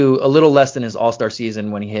close to a little less than his All-Star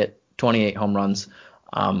season when he hit 28 home runs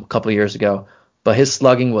a couple of years ago. But his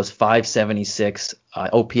slugging was 576.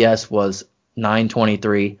 OPS was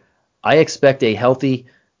 923. I expect a healthy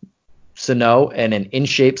Sano and an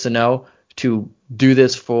in-shape Sano to do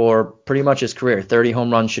this for pretty much his career. 30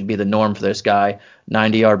 home runs should be the norm for this guy.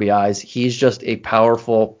 90 RBIs. He's just a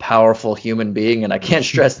powerful, powerful human being, and I can't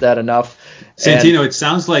stress that enough. Santino, it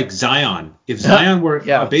sounds like Zion. If Zion were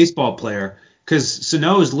a baseball player, because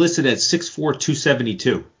Sano is listed at 6'4",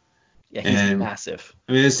 272. Yeah, he's massive.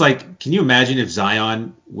 I mean, it's like, can you imagine if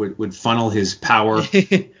Zion would funnel his power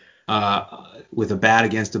with a bat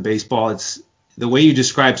against a baseball? It's the way you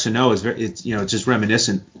describe Sano is it's just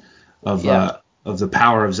reminiscent of the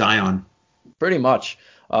power of Zion. Pretty much.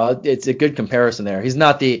 It's a good comparison there. He's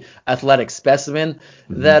not the athletic specimen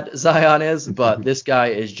that Zion is, but this guy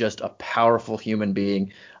is just a powerful human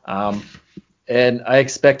being. And I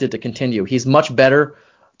expect it to continue. He's much better,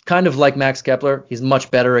 kind of like Max Kepler. He's much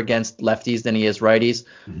better against lefties than he is righties,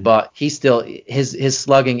 but he still his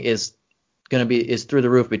slugging is through the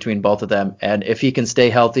roof between both of them. And if he can stay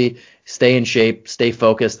healthy, stay in shape, stay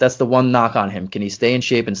focused, that's the one knock on him. Can he stay in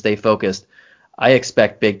shape and stay focused? I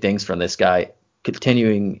expect big things from this guy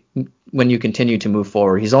continuing when you continue to move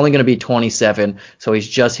forward. He's only going to be 27, so he's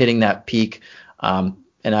just hitting that peak. And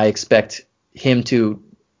I expect him to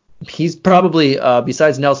he's probably,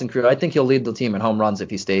 besides Nelson Cruz, I think he'll lead the team in home runs if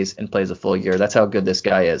he stays and plays a full year. That's how good this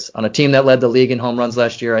guy is. On a team that led the league in home runs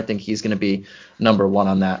last year, I think he's going to be number one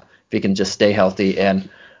on that if he can just stay healthy and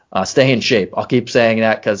stay in shape. I'll keep saying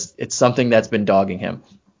that because it's something that's been dogging him.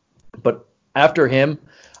 But after him,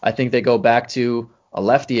 I think they go back to a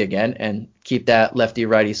lefty again and keep that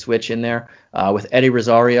lefty-righty switch in there with Eddie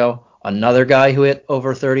Rosario, another guy who hit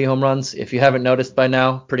over 30 home runs. If you haven't noticed by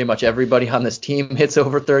now, pretty much everybody on this team hits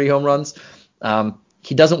over 30 home runs.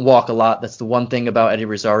 He doesn't walk a lot. That's the one thing about Eddie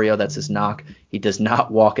Rosario. That's his knock. He does not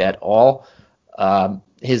walk at all.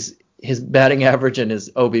 His batting average and his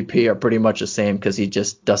OBP are pretty much the same because he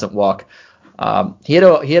just doesn't walk. He had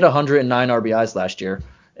 109 RBIs last year,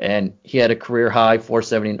 and he had a career high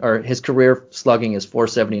 470, or his career slugging is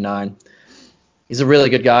 479. He's a really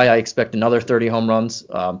good guy. I expect another 30 home runs,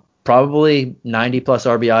 probably 90 plus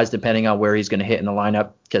RBIs, depending on where he's going to hit in the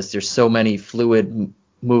lineup, because there's so many fluid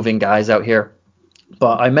moving guys out here.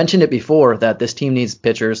 But I mentioned it before that this team needs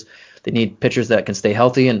pitchers. They need pitchers that can stay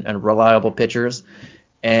healthy and reliable pitchers.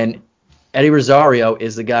 And Eddie Rosario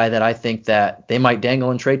is the guy that I think that they might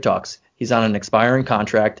dangle in trade talks. He's on an expiring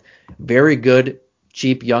contract, very good,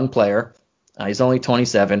 cheap young player. He's only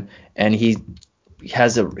 27, and he's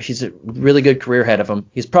a really good career ahead of him.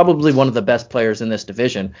 He's probably one of the best players in this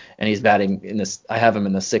division, and he's batting in this. I have him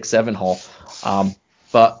in the 6-7 hole.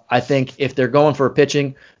 But I think if they're going for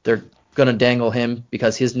pitching, they're going to dangle him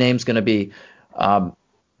because his name's going to be.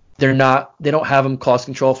 They don't have him cost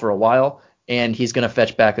control for a while, and he's going to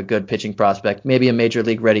fetch back a good pitching prospect, maybe a major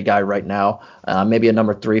league ready guy right now, maybe a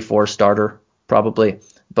number 3-4 starter probably.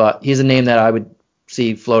 But he's a name that I would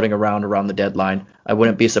see floating around the deadline. I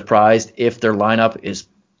wouldn't be surprised if their lineup is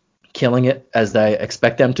killing it as they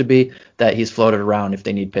expect them to be, that he's floated around if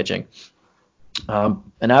they need pitching. And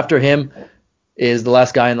after him is the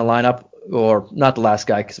last guy in the lineup, or not the last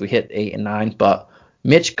guy because we hit 8 and 9, but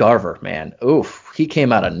Mitch Garver, man. Oof, he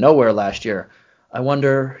came out of nowhere last year. I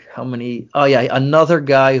wonder how many. Oh, yeah, another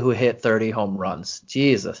guy who hit 30 home runs.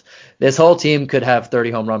 Jesus. This whole team could have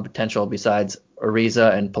 30 home run potential besides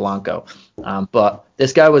Ariza and Polanco. But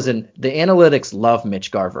this guy was in the analytics love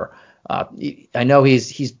Mitch Garver. I know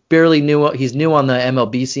he's barely new. He's new on the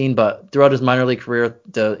MLB scene, but throughout his minor league career,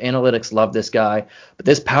 the analytics love this guy. But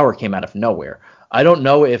this power came out of nowhere. I don't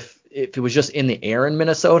know if it was just in the air in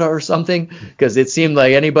Minnesota or something, because it seemed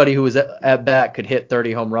like anybody who was at bat could hit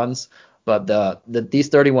 30 home runs. But these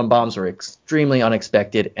 31 bombs were extremely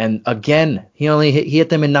unexpected. And again, he hit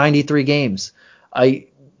them in 93 games.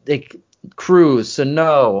 Cruz,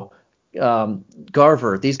 Sano,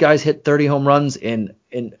 Garver, these guys hit 30 home runs in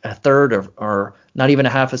a third or not even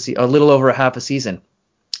a little over a half a season.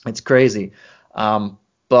 It's crazy.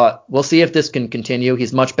 But we'll see if this can continue.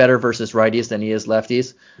 He's much better versus righties than he is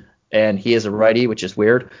lefties, and he is a righty, which is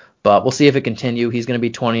weird. But we'll see if it continue. He's going to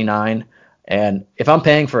be 29. And if I'm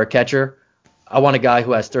paying for a catcher, I want a guy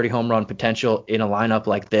who has 30 home run potential in a lineup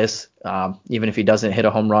like this. Even if he doesn't hit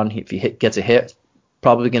a home run, if he gets a hit,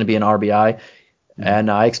 probably going to be an RBI. And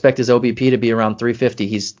I expect his OBP to be around 350.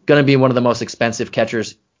 He's going to be one of the most expensive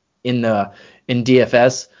catchers in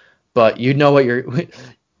DFS. But you know what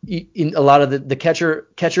a lot of the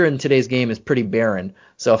catcher in today's game is pretty barren.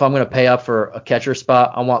 So if I'm going to pay up for a catcher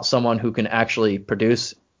spot, I want someone who can actually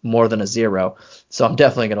produce more than a 0. So I'm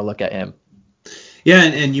definitely going to look at him. Yeah,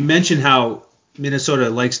 and you mentioned how Minnesota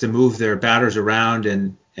likes to move their batters around,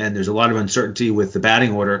 and there's a lot of uncertainty with the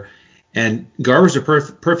batting order. And Garver's a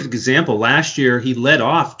perfect example. Last year, he led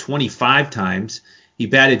off 25 times. He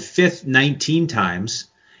batted fifth 19 times.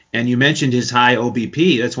 And you mentioned his high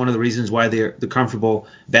OBP. That's one of the reasons why they're comfortable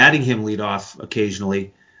batting him leadoff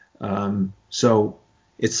occasionally. So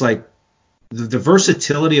it's like the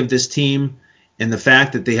versatility of this team and the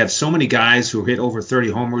fact that they have so many guys who hit over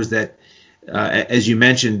 30 homers that, as you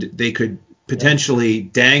mentioned, they could potentially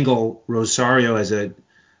dangle Rosario as a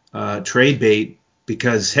trade bait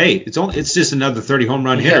because, hey, it's just another 30 home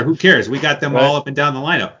run hitter. Who cares? We got them all up and down the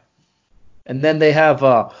lineup. And then they have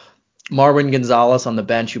Marwin Gonzalez on the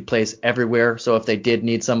bench who plays everywhere. So if they did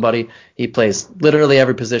need somebody, he plays literally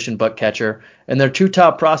every position but catcher. And their 2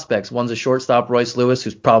 top prospects, one's a shortstop, Royce Lewis,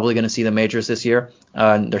 who's probably going to see the majors this year.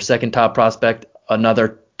 And their second top prospect,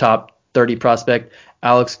 another top 30 prospect,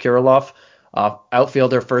 Alex Kirilloff,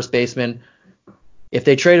 outfielder, first baseman. If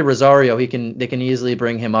they traded Rosario, they can easily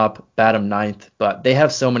bring him up, bat him 9th. But they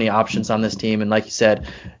have so many options on this team. And like you said,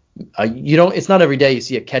 it's not every day you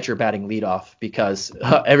see a catcher batting leadoff because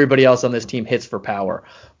everybody else on this team hits for power.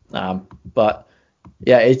 But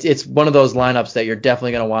yeah, it's one of those lineups that you're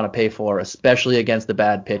definitely going to want to pay for, especially against the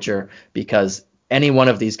bad pitcher, because any one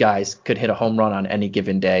of these guys could hit a home run on any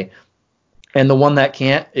given day. And the one that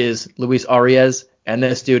can't is Luis Arias, and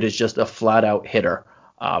this dude is just a flat-out hitter.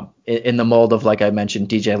 In the mold of, like I mentioned,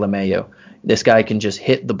 DJ LeMahieu. This guy can just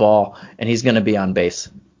hit the ball, and he's going to be on base.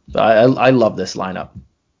 So I love this lineup.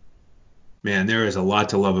 Man, there is a lot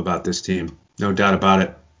to love about this team. No doubt about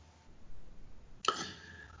it.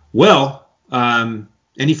 Well,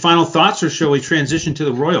 any final thoughts, or shall we transition to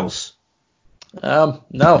the Royals? No.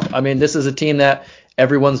 I mean, this is a team that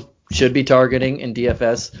everyone's should be targeting in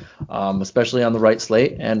DFS, especially on the right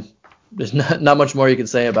slate. And there's not much more you can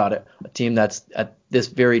say about it. A team that's at this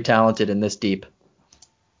very talented and this deep.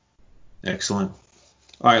 Excellent.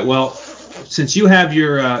 All right. Well, since you have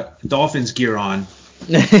your Dolphins gear on,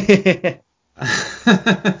 I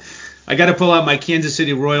got to pull out my Kansas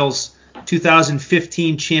City Royals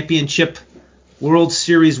 2015 championship World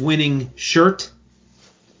Series winning shirt.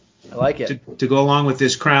 I like it. To go along with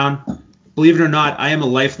this crown. Believe it or not, I am a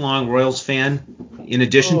lifelong Royals fan. In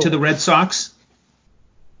addition to the Red Sox,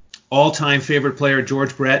 all-time favorite player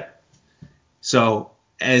George Brett. So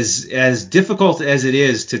as difficult as it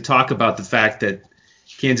is to talk about the fact that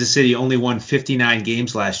Kansas City only won 59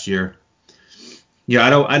 games last year, yeah,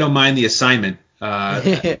 I don't mind the assignment.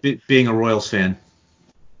 Being a Royals fan.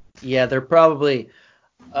 Yeah, they're probably.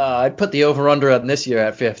 I'd put the over/under on this year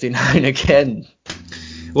at 59 again.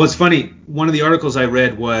 Well, it's funny. One of the articles I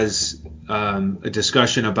read was a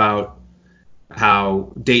discussion about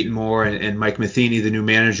how Dayton Moore and Mike Matheny, the new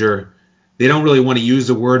manager, they don't really want to use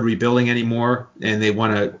the word rebuilding anymore, and they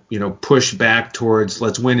want to, push back towards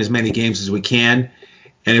let's win as many games as we can.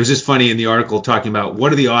 And it was just funny in the article talking about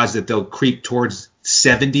what are the odds that they'll creep towards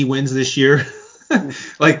 70 wins this year.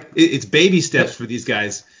 Like it's baby steps for these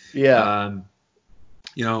guys. Yeah.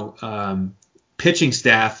 Pitching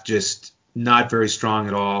staff just not very strong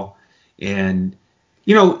at all. And,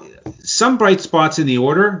 some bright spots in the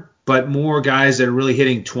order, but more guys that are really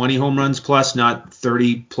hitting 20 home runs plus, not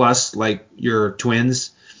 30 plus like your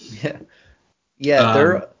Twins.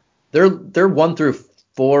 Yeah. They're 1 through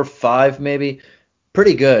 4, 5 maybe.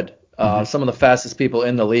 Pretty good. Some of the fastest people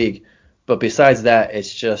in the league. But besides that,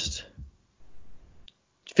 it's just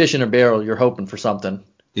fish in a barrel. You're hoping for something.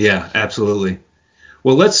 Yeah, absolutely.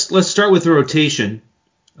 Well, let's start with the rotation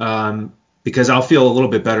because I'll feel a little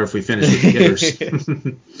bit better if we finish with the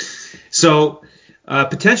hitters. So,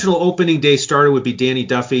 potential opening day starter would be Danny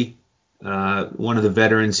Duffy, one of the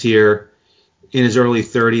veterans here in his early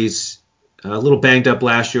 30s. A little banged up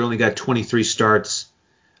last year, only got 23 starts,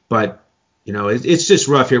 but it's just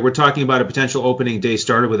rough here. We're talking about a potential opening day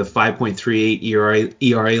starter with a 5.38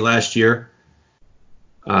 ERA last year.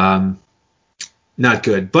 Not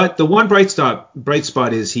good. But the one bright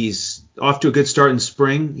spot is he's off to a good start in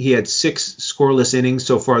spring. He had 6 scoreless innings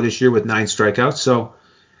so far this year with 9 strikeouts. So,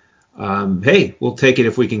 hey, we'll take it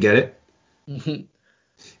if we can get it.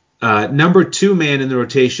 Number 2 man in the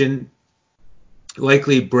rotation,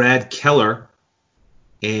 likely Brad Keller.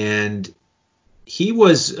 And he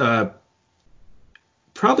was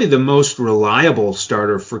probably the most reliable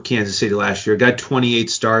starter for Kansas City last year. Got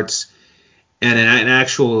 28 starts and an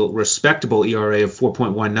actual respectable ERA of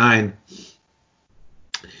 4.19.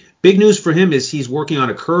 Big news for him is he's working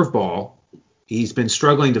on a curveball. He's been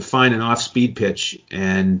struggling to find an off-speed pitch,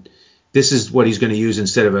 and this is what he's going to use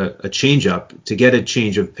instead of a changeup to get a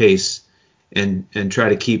change of pace and try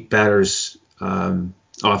to keep batters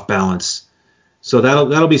off balance. So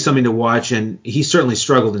that'll be something to watch, and he certainly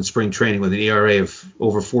struggled in spring training with an ERA of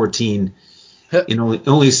over 14 in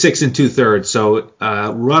only 6 2/3. So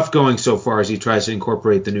rough going so far as he tries to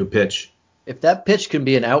incorporate the new pitch. If that pitch can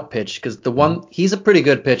be an out pitch, because he's a pretty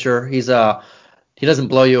good pitcher. He doesn't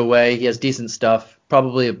blow you away. He has decent stuff.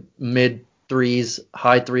 Probably a mid 3s,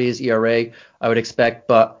 high 3s ERA, I would expect,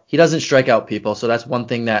 but he doesn't strike out people. So that's one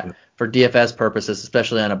thing that for DFS purposes,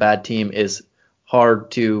 especially on a bad team, is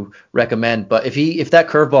hard to recommend. But if that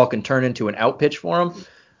curveball can turn into an out pitch for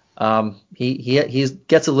him, he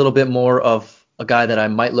gets a little bit more of a guy that I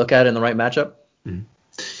might look at in the right matchup. Mm-hmm.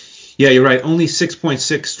 Yeah, you're right. Only 6.6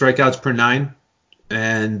 strikeouts per 9.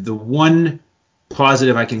 And the one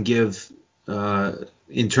positive I can give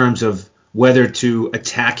in terms of whether to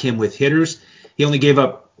attack him with hitters, he only gave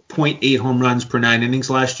up 0.8 home runs per 9 innings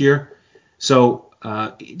last year. So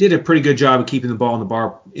he did a pretty good job of keeping the ball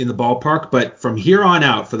in the ballpark. But from here on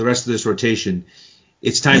out, for the rest of this rotation,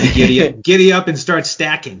 it's time to giddy up and start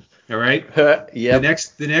stacking. All right. Yeah.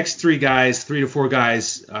 The next 3 to 4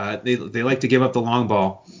 guys, they like to give up the long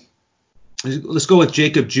ball. Let's go with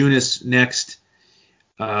Jacob Junis next.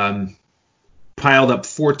 Piled up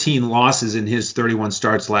 14 losses in his 31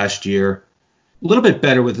 starts last year. A little bit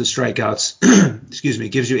better with the strikeouts. Excuse me.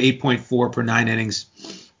 Gives you 8.4 per 9 innings,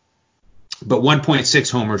 but 1.6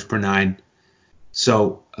 homers per 9.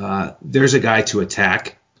 So there's a guy to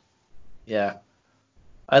attack. Yeah.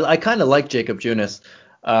 I kind of like Jacob Junis.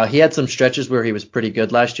 He had some stretches where he was pretty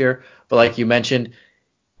good last year, but like you mentioned,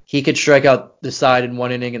 he could strike out the side in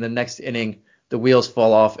one inning, and the next inning the wheels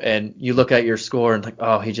fall off, and you look at your score and like,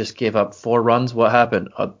 oh, he just gave up 4 runs. What happened?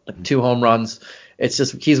 Like 2 home runs. It's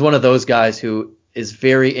just he's one of those guys who is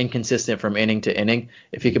very inconsistent from inning to inning.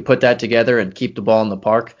 If he could put that together and keep the ball in the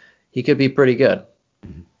park, he could be pretty good.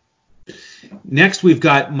 Next, we've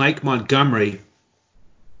got Mike Montgomery,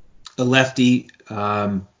 a lefty.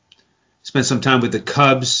 Spent some time with the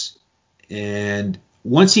Cubs, and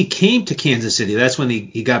once he came to Kansas City, that's when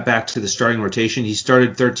he got back to the starting rotation. He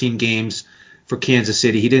started 13 games for Kansas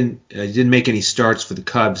City. He didn't make any starts for the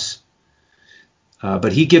Cubs,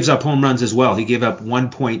 but he gives up home runs as well. He gave up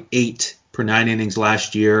 1.8 per 9 innings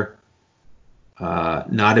last year.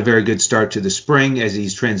 Not a very good start to the spring as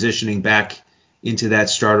he's transitioning back into that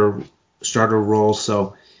starter role.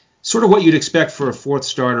 So sort of what you'd expect for a fourth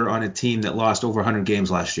starter on a team that lost over 100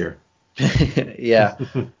 games last year. Yeah.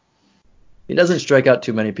 He doesn't strike out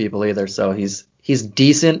too many people either, so he's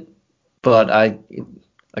decent, but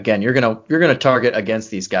you're gonna target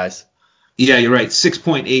against these guys. Yeah, you're right.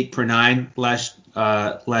 6.8 per 9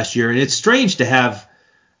 last year, and it's strange to have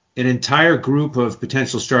an entire group of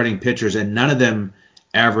potential starting pitchers, and none of them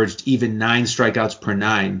averaged even 9 strikeouts per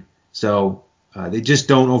 9. So they just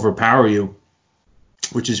don't overpower you,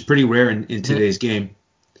 which is pretty rare in today's game.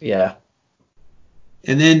 Yeah.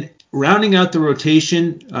 And then rounding out the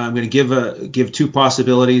rotation, I'm going to give 2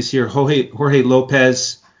 possibilities here. Jorge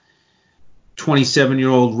Lopez,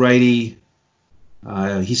 27-year-old righty.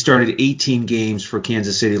 He started 18 games for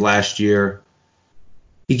Kansas City last year.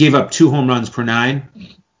 He gave up 2 home runs per 9.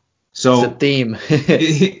 So it's the theme.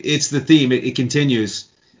 It's the theme. It continues.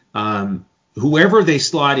 Whoever they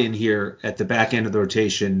slot in here at the back end of the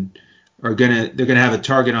rotation they're gonna have a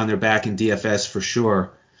target on their back in DFS for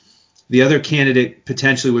sure. The other candidate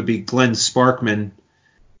potentially would be Glenn Sparkman,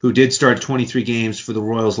 who did start 23 games for the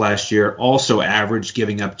Royals last year, also averaged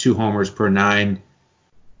giving up 2 homers per 9.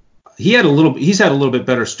 He's had a little bit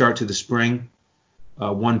better start to the spring,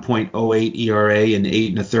 1.08 ERA and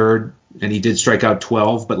 8 1/3, and he did strike out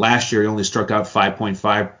 12, but last year he only struck out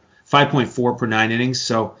 5.4 per 9 innings.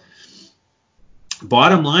 So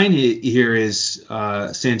bottom line here is,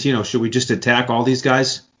 Santino, should we just attack all these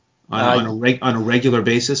guys on a regular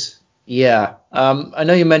basis? Yeah. I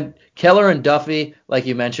know you meant Keller and Duffy, like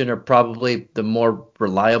you mentioned, are probably the more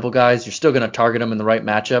reliable guys. You're still going to target them in the right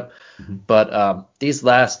matchup. Mm-hmm. But these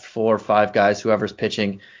last 4 or 5 guys, whoever's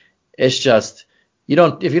pitching, it's just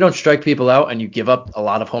if you don't strike people out and you give up a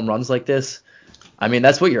lot of home runs like this, I mean,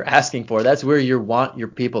 that's what you're asking for. That's where you want your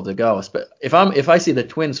people to go. But if I see the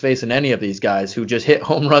Twins facing any of these guys who just hit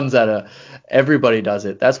home runs everybody does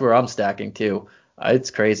it, that's where I'm stacking too.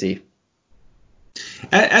 It's crazy.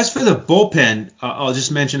 As for the bullpen, I'll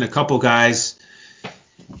just mention a couple guys.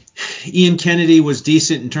 Ian Kennedy was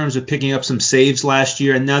decent in terms of picking up some saves last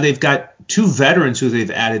year, and now they've got 2 veterans who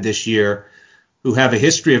they've added this year who have a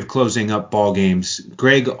history of closing up ball games.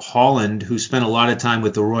 Greg Holland, who spent a lot of time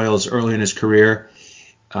with the Royals early in his career,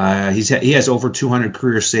 he has over 200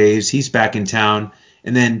 career saves. He's back in town.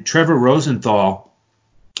 And then Trevor Rosenthal,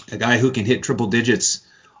 a guy who can hit triple digits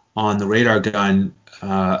on the radar gun,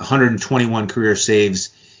 121 career saves.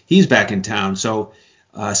 He's back in town. So,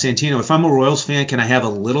 Santino, if I'm a Royals fan, can I have a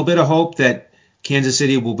little bit of hope that Kansas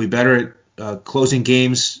City will be better at closing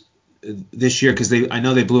games this year? Because I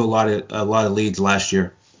know they blew a lot of leads last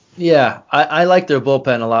year. Yeah, I like their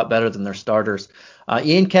bullpen a lot better than their starters.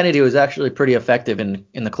 Ian Kennedy was actually pretty effective in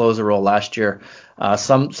the closer role last year.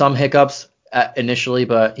 Some hiccups initially,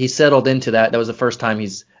 but he settled into that. That was the first time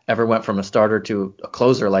he's ever went from a starter to a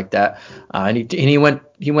closer like that. And he went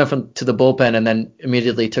to the bullpen and then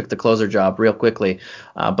immediately took the closer job real quickly.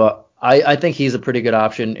 But I think he's a pretty good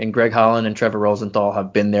option, and Greg Holland and Trevor Rosenthal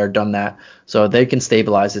have been there, done that, so they can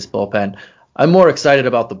stabilize this bullpen. I'm more excited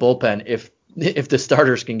about the bullpen if the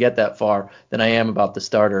starters can get that far than I am about the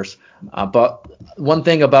starters. But one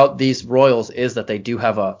thing about these Royals is that they do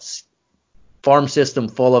have a farm system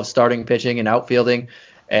full of starting pitching and outfielding,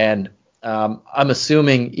 and I'm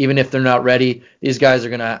assuming even if they're not ready, these guys are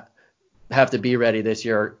going to have to be ready this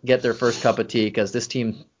year, get their first cup of tea, because this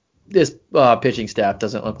pitching staff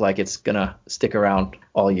doesn't look like it's going to stick around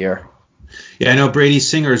all year. Yeah, I know Brady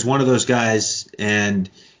Singer is one of those guys, and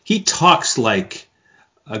he talks like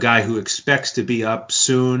a guy who expects to be up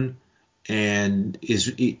soon and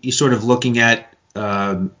he's sort of looking at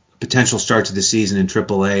potential start to the season in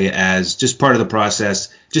AAA as just part of the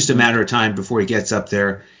process, just a matter of time before he gets up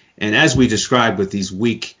there. And as we described with these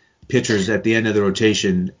weak pitchers at the end of the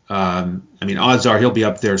rotation, odds are he'll be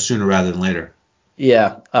up there sooner rather than later.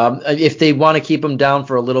 Yeah, if they want to keep him down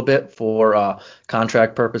for a little bit for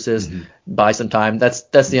contract purposes, buy some time.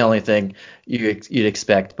 That's the only thing you'd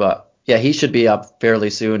expect. But yeah, he should be up fairly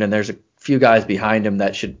soon, and there's a few guys behind him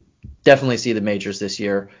that should definitely see the majors this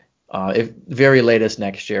year, if very latest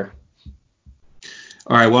next year.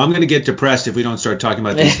 All right, well, I'm going to get depressed if we don't start talking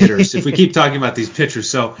about these hitters, if we keep talking about these pitchers.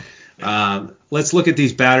 So let's look at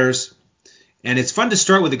these batters. And it's fun to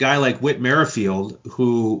start with a guy like Whit Merrifield,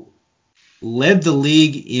 who led the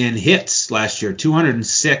league in hits last year,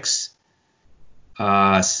 206,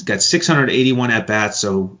 got 681 at-bats,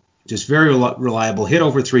 so just very reliable, hit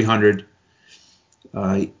over 300.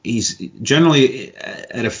 He's generally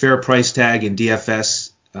at a fair price tag in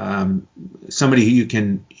DFS, somebody who you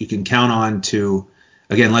can count on to,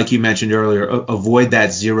 again, like you mentioned earlier, avoid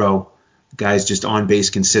that zero, guys just on base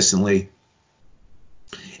consistently.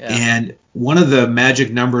 Yeah. And one of the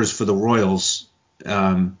magic numbers for the Royals,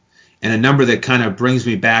 and a number that kind of brings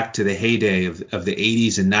me back to the heyday of the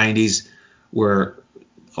 80s and 90s, where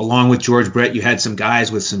along with George Brett, you had some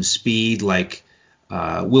guys with some speed like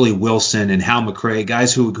Willie Wilson and Hal McRae,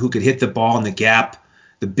 guys who could hit the ball in the gap,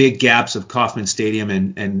 the big gaps of Kauffman Stadium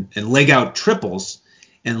and leg out triples.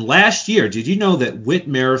 And last year, did you know that Whit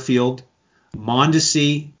Merrifield,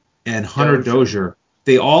 Mondesi, and Hunter Dozier,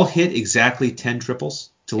 they all hit exactly 10 triples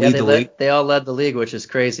to lead the league? They all led the league, which is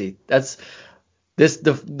crazy. That's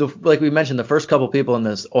the like we mentioned, the first couple people in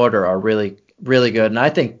this order are really, really good. And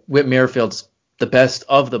I think Whit Merrifield's the best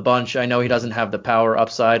of the bunch. I know he doesn't have the power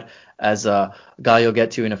upside as a guy you'll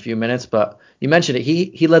get to in a few minutes, but you mentioned it.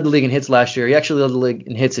 He led the league in hits last year. He actually led the league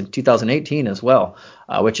in hits in 2018 as well,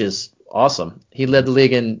 which is awesome. He led the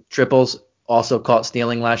league in triples, also caught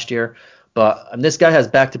stealing last year. But this guy has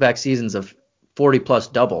back-to-back seasons of 40-plus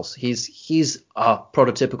doubles. He's a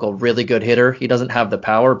prototypical really good hitter. He doesn't have the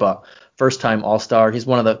power, but first-time All-Star. He's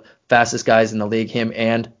one of the fastest guys in the league, him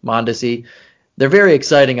and Mondesi. They're very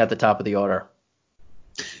exciting at the top of the order.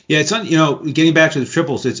 Yeah, it's getting back to the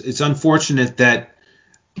triples, it's unfortunate that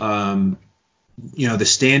the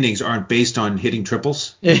standings aren't based on hitting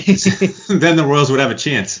triples. Then the Royals would have a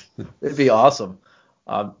chance. It'd be awesome.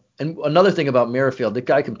 And another thing about Merrifield, the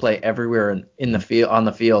guy can play everywhere in the field, on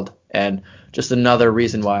the field, and just another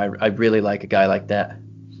reason why I really like a guy like that.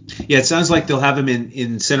 Yeah, it sounds like they'll have him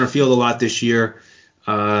in center field a lot this year,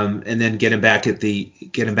 and then get him back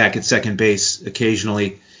at second base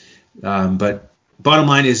occasionally. But bottom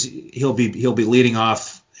line is he'll be leading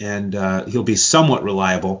off, and he'll be somewhat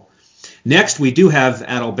reliable. Next, we do have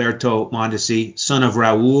Adalberto Mondesi, son of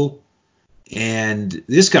Raul, and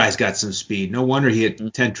this guy's got some speed. No wonder he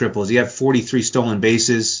hit 10 triples. He had 43 stolen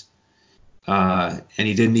bases, and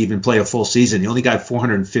he didn't even play a full season. He only got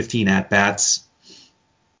 415 at-bats.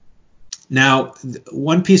 Now,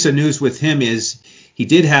 one piece of news with him is he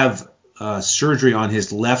did have surgery on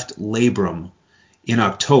his left labrum in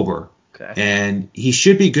October. Okay. And he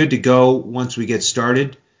should be good to go once we get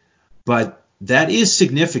started. But that is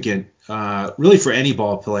significant, really, for any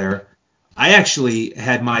ball player. I actually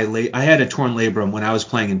had I had a torn labrum when I was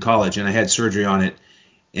playing in college, and I had surgery on it.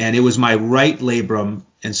 And it was my right labrum,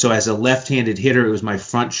 and so as a left-handed hitter, it was my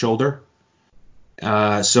front shoulder.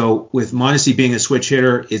 So with Mondesi being a switch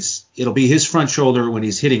hitter, it'll be his front shoulder when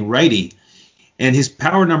he's hitting righty. And his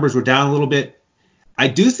power numbers were down a little bit. I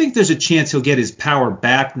do think there's a chance he'll get his power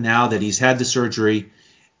back now that he's had the surgery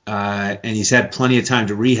and he's had plenty of time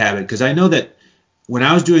to rehab it. Because I know that when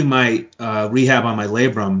I was doing my rehab on my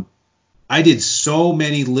labrum, I did so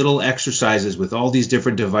many little exercises with all these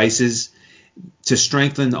different devices to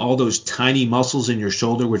strengthen all those tiny muscles in your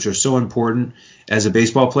shoulder, which are so important as a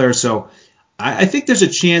baseball player. So I think there's a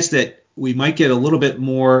chance that we might get a little bit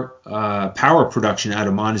more power production out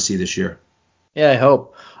of Mondesi this year. Yeah, I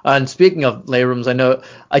hope. And speaking of labrums, I know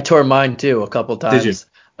I tore mine too a couple times. Did you?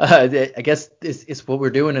 I guess it's what we're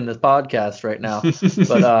doing in this podcast right now.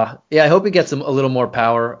 But yeah, I hope he gets a little more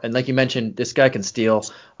power. And like you mentioned, this guy can steal.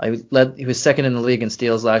 He was second in the league in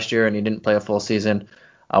steals last year, and he didn't play a full season.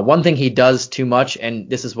 One thing he does too much, and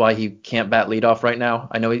this is why he can't bat leadoff right now.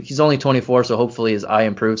 I know he's only 24, so hopefully his eye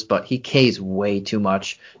improves, but he Ks way too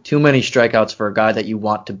much. Too many strikeouts for a guy that you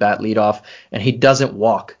want to bat leadoff, and he doesn't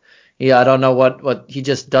walk. Yeah, I don't know what he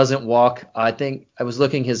just doesn't walk. I think I was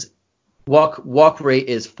looking, his walk rate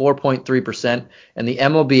is 4.3%, and the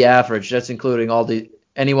MLB average, that's including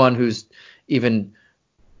anyone who's even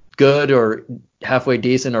good or halfway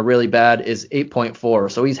decent or really bad, is 8.4.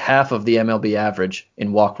 So he's half of the MLB average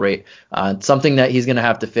in walk rate. Something that he's going to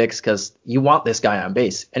have to fix, because you want this guy on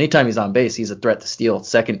base. Anytime he's on base, he's a threat to steal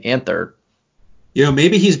second and third.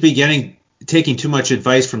 Maybe he's beginning taking too much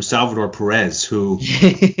advice from Salvador Perez, who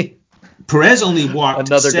Perez only walked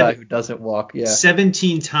Another guy who doesn't walk. Yeah.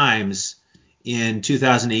 17 times in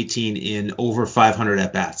 2018 in over 500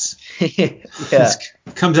 at bats. Yeah.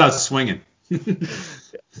 Comes out swinging.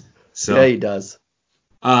 So yeah, he does.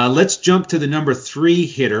 Let's jump to the number 3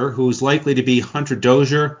 hitter, who's likely to be Hunter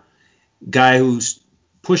Dozier, guy who's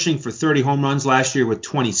pushing for 30 home runs last year with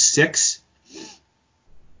 26.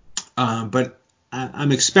 But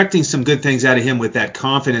I'm expecting some good things out of him with that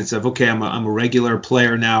confidence of, okay, I'm a regular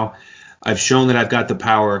player now. I've shown that I've got the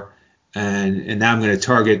power, and now I'm going to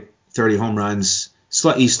target 30 home runs.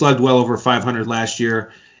 He slugged well over 500 last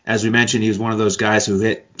year. As we mentioned, he was one of those guys who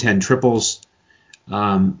hit 10 triples.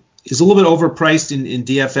 He's a little bit overpriced in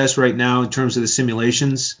DFS right now in terms of the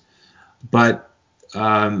simulations, but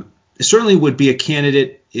certainly would be a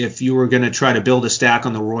candidate if you were going to try to build a stack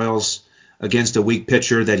on the Royals against a weak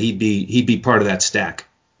pitcher, that he'd be part of that stack.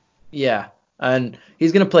 Yeah, and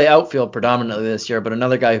he's going to play outfield predominantly this year, but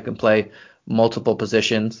another guy who can play multiple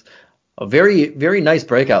positions. A very, very nice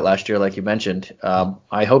breakout last year, like you mentioned.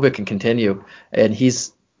 I hope it can continue, and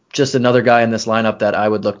he's just another guy in this lineup that I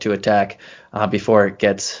would look to attack before it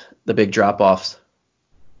gets the big drop-offs.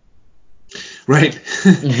 Right.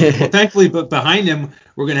 Well, thankfully, but behind him,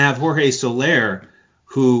 we're going to have Jorge Soler,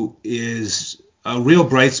 who is a real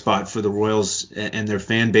bright spot for the Royals and their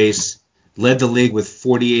fan base. Led the league with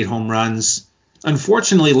 48 home runs.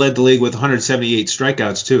 Unfortunately, led the league with 178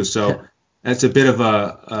 strikeouts too. So that's a bit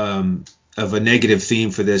of a negative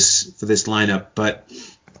theme for this lineup. But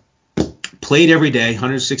played every day,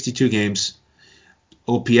 162 games,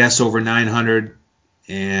 OPS over 900,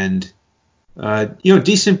 and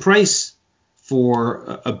decent price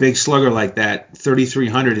for a big slugger like that,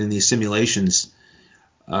 3,300 in these simulations.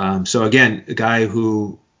 So again, a guy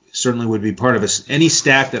who certainly would be part of any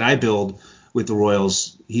stack that I build with the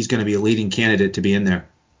Royals. He's going to be a leading candidate to be in there.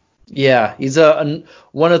 Yeah, he's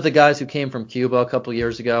one of the guys who came from Cuba a couple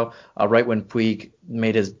years ago, right when Puig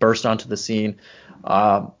made his burst onto the scene.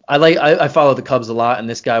 I follow the Cubs a lot, and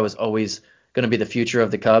this guy was always going to be the future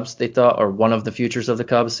of the Cubs, they thought, or one of the futures of the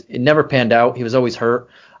Cubs. It never panned out. He was always hurt.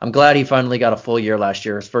 I'm glad he finally got a full year last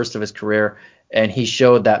year, his first of his career, and he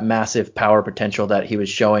showed that massive power potential that he was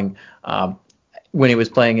showing when he was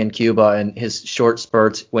playing in Cuba and his short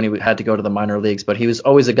spurts when he had to go to the minor leagues. But he was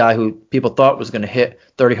always a guy who people thought was going to hit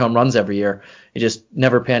 30 home runs every year. It just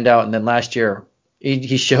never panned out. And then last year,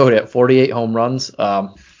 he showed it, 48 home runs.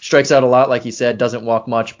 Strikes out a lot, like he said, doesn't walk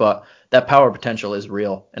much, but that power potential is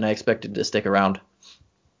real, and I expect it to stick around.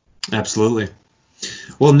 Absolutely.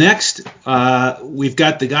 Well, next, we've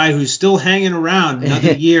got the guy who's still hanging around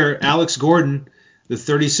another year, Alex Gordon, the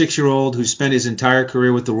 36-year-old who spent his entire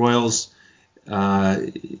career with the Royals.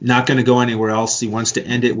 Not going to go anywhere else. He wants to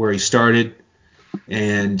end it where he started.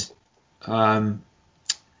 And,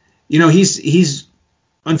 he's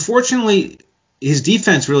unfortunately, his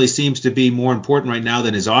defense really seems to be more important right now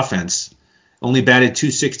than his offense. Only batted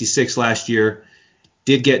 .266 last year.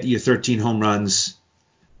 Did get you 13 home runs.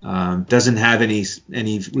 Doesn't have any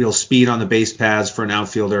real speed on the base paths for an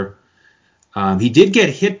outfielder. He did get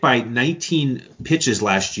hit by 19 pitches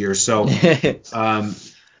last year, so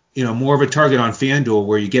more of a target on FanDuel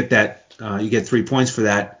where you get that you get 3 points for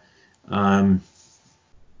that.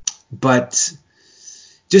 But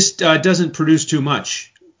just doesn't produce too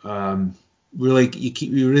much. Really,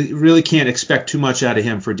 you really can't expect too much out of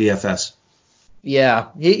him for DFS. Yeah,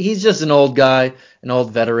 he's just an old guy, an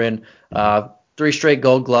old veteran. 3 straight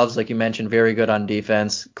Gold Gloves, like you mentioned, very good on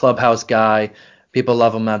defense. Clubhouse guy. People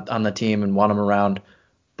love him on the team and want him around.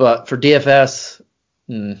 But for DFS,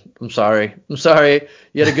 I'm sorry.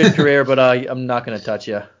 You had a good career, but I'm not going to touch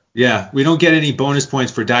you. Yeah, we don't get any bonus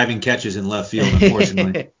points for diving catches in left field,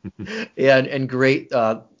 unfortunately. Yeah, and great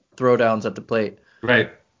throwdowns at the plate. Right.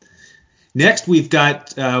 Next, we've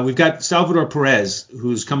got Salvador Perez,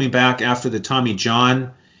 who's coming back after the Tommy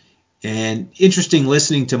John. And interesting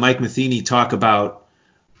listening to Mike Matheny talk about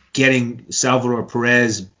getting Salvador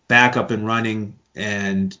Perez back up and running,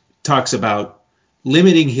 and talks about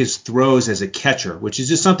limiting his throws as a catcher, which is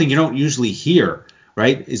just something you don't usually hear,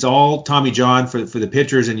 right? It's all Tommy John for the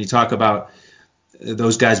pitchers, and you talk about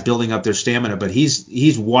those guys building up their stamina. But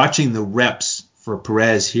he's watching the reps for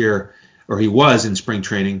Perez here, or he was in spring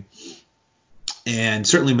training. And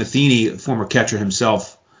certainly Matheny, former catcher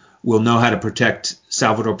himself, will know how to protect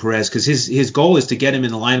Salvador Perez, because his goal is to get him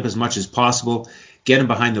in the lineup as much as possible, get him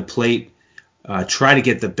behind the plate, try to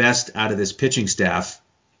get the best out of this pitching staff.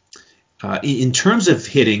 In terms of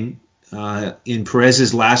hitting, in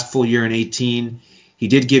Perez's last full year in 18, he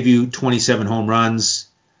did give you 27 home runs,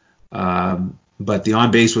 but the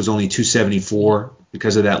on-base was only 274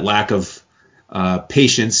 because of that lack of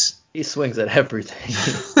patience. He swings at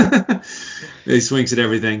everything. He swings at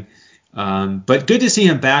everything. But good to see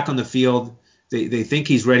him back on the field. They think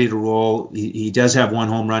he's ready to roll. He does have one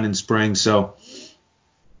home run in spring, so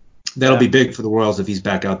that'll be big for the Royals if he's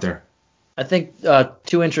back out there. I think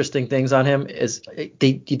two interesting things on him is they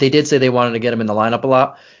did say they wanted to get him in the lineup a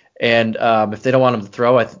lot, and if they don't want him to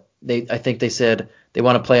throw, I think they said they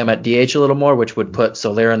want to play him at DH a little more, which would put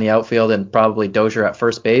Soler in the outfield and probably Dozier at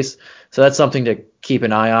first base. So that's something to keep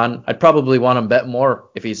an eye on. I'd probably want him bet more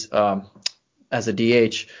if he's as a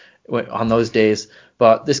DH on those days.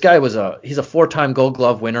 But this guy he's a 4-time Gold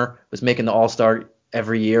Glove winner, was making the All-Star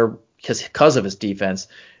every year because of his defense.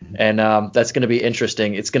 And that's going to be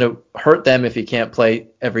interesting. It's going to hurt them if he can't play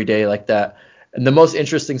every day like that. And the most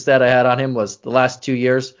interesting stat I had on him was the last 2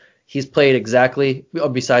 years, he's played exactly,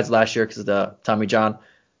 besides last year because of the Tommy John,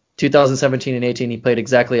 2017 and 18, he played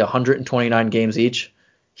exactly 129 games each.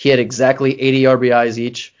 He had exactly 80 RBIs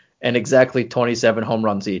each and exactly 27 home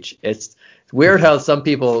runs each. It's weird how some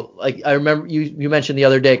people, like I remember you mentioned the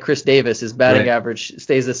other day, Chris Davis, his batting average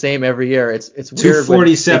stays the same every year. It's weird.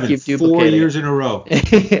 247, keep duplicating 4 years in a row.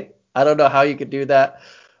 I don't know how you could do that.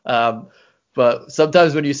 But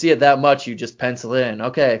sometimes when you see it that much, you just pencil in,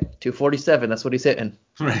 okay, 247, that's what he's hitting.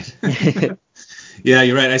 Right. Yeah,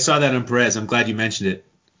 you're right. I saw that on Perez. I'm glad you mentioned it.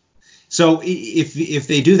 So if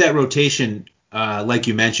they do that rotation, like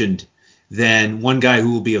you mentioned, then one guy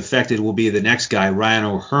who will be affected will be the next guy, Ryan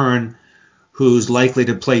O'Hearn, who's likely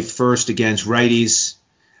to play first against righties.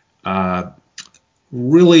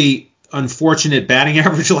 Really unfortunate batting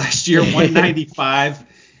average last year, 195.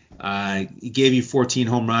 He gave you 14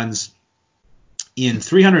 home runs in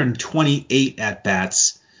 328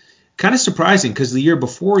 at-bats. Kind of surprising because the year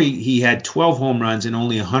before he had 12 home runs and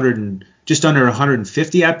only just under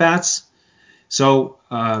 150 at-bats. So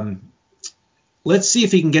let's see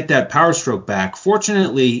if he can get that power stroke back.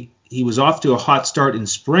 Fortunately, he was off to a hot start in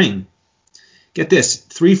spring. Get this,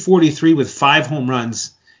 343 with 5 home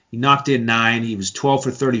runs. He knocked in 9. He was 12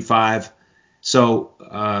 for 35. So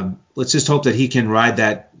let's just hope that he can ride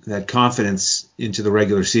that confidence into the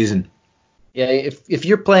regular season. Yeah, if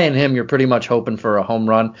you're playing him, you're pretty much hoping for a home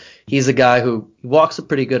run. He's a guy who walks a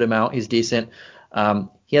pretty good amount. He's decent.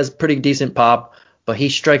 He has pretty decent pop, but he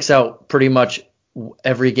strikes out pretty much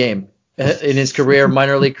every game. In his career,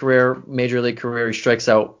 minor league career, major league career, he strikes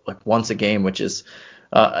out like once a game, which is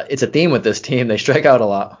it's a theme with this team. They strike out a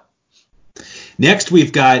lot. Next,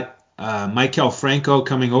 we've got Maikel Franco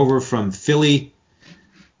coming over from Philly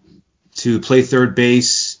to play third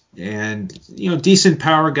base. And, decent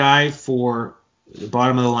power guy for the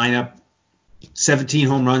bottom of the lineup. 17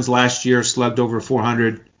 home runs last year, slugged over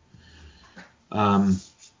 400. As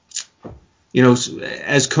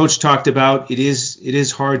Coach talked about, it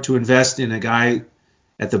is hard to invest in a guy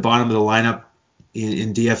at the bottom of the lineup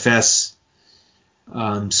in DFS.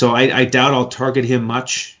 So I doubt I'll target him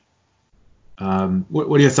much.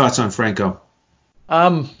 What are your thoughts on Franco?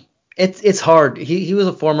 It's hard. He was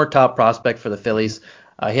a former top prospect for the Phillies.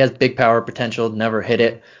 He has big power potential, never hit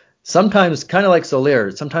it. Sometimes, kind of like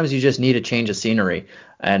Soler, sometimes you just need a change of scenery.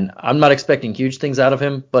 And I'm not expecting huge things out of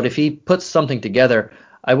him, but if he puts something together,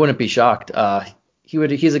 I wouldn't be shocked.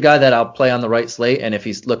 He's a guy that I'll play on the right slate, and if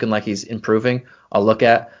he's looking like he's improving, I'll look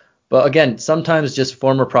at. But again, sometimes just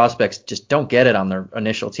former prospects just don't get it on their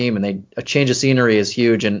initial team, and a change of scenery is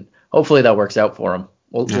huge, and hopefully that works out for him.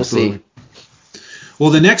 We'll see. Well,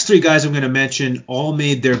 the next 3 guys I'm going to mention all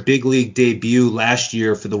made their big league debut last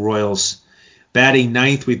year for the Royals. Batting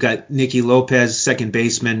ninth, we've got Nicky Lopez, second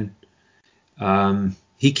baseman.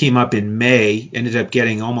 He came up in May, ended up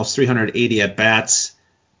getting almost 380 at-bats,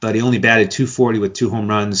 but he only batted 240 with 2 home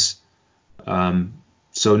runs.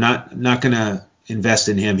 So not going to invest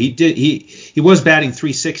in him. He was batting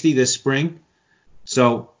 360 this spring,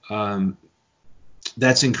 so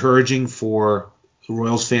that's encouraging for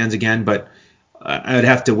Royals fans again, but I would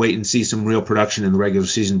have to wait and see some real production in the regular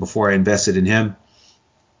season before I invested in him.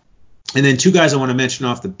 And then 2 guys I want to mention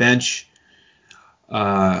off the bench.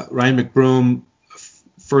 Ryan McBroom,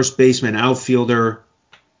 first baseman, outfielder,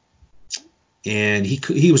 and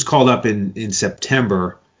he was called up in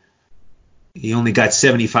September. He only got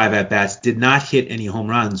 75 at-bats, did not hit any home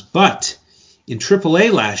runs, but in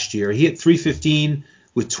AAA last year, he hit 315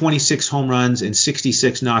 with 26 home runs and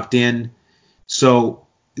 66 knocked in. So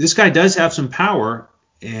this guy does have some power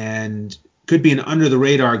and could be an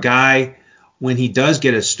under-the-radar guy when he does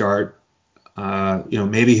get a start.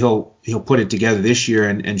 Maybe he'll put it together this year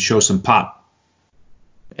and show some pop.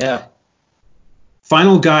 Yeah.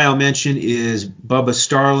 Final guy I'll mention is Bubba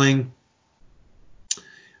Starling,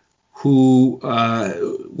 who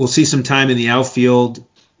will see some time in the outfield.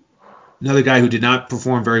 another guy who did not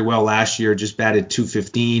perform very well last year, just batted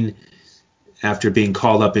 .215 after being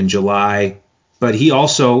called up in July. But he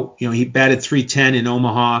also, he batted .310 in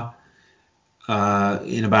Omaha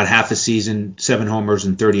in about half a season, 7 homers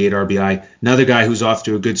and 38 RBI. Another guy who's off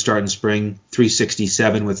to a good start in spring,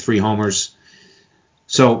 .367 with 3 homers.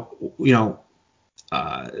 So,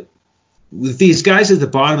 with these guys at the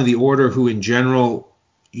bottom of the order who in general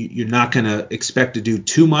you're not going to expect to do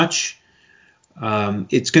too much,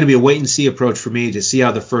 it's going to be a wait-and-see approach for me to see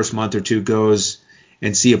how the first month or two goes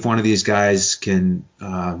and see if one of these guys can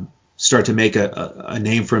start to make a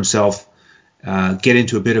name for himself, get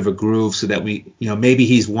into a bit of a groove so that we, maybe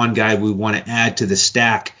he's one guy we want to add to the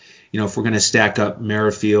stack. If we're going to stack up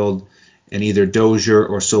Merrifield and either Dozier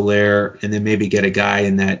or Soler, and then maybe get a guy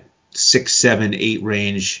in that 6, 7, 8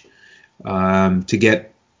 range to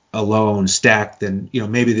get a loan stacked, then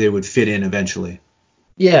maybe they would fit in eventually.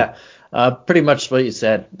 Yeah, pretty much what you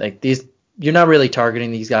said. Like these, you're not really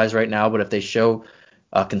targeting these guys right now, but if they show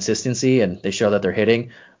consistency and they show that they're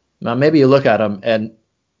hitting, maybe you look at them. And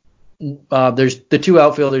there's the 2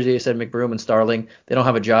 outfielders you said, McBroom and Starling. They don't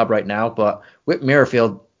have a job right now, but Whit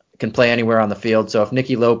Merrifield can play anywhere on the field. So if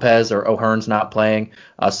Nicky Lopez or O'Hearn's not playing,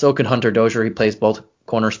 so can Hunter Dozier. He plays both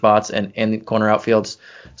corner spots and the corner outfields.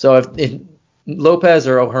 So if Lopez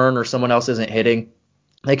or O'Hearn or someone else isn't hitting,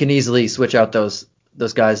 they can easily switch out those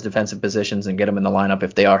guys' defensive positions and get them in the lineup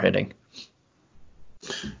if they are hitting.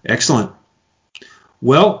 Excellent.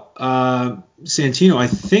 Well, Santino, I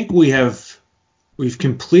think we've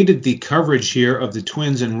completed the coverage here of the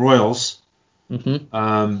Twins and Royals.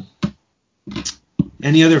 Mm-hmm.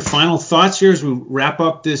 Any other final thoughts here as we wrap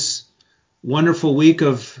up this wonderful week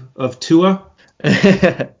of Tua?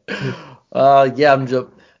 Yeah, I'm just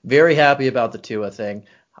very happy about the Tua thing.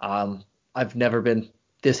 I've never been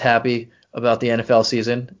this happy about the NFL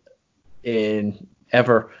season in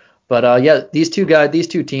ever. But yeah, these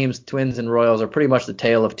two teams, Twins and Royals, are pretty much the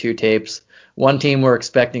tale of 2 tapes. One team we're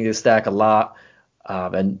expecting to stack a lot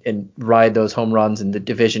and ride those home runs in the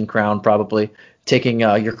division crown, probably taking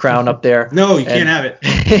your crown up there. No, you can't have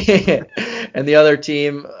it. And the other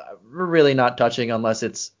team, we're really not touching unless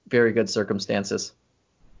it's very good circumstances.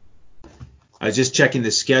 I was just checking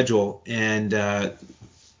the schedule, and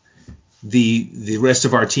the rest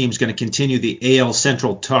of our team is going to continue the AL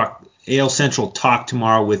Central talk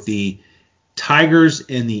tomorrow with the Tigers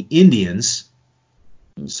and the Indians.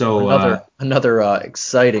 So another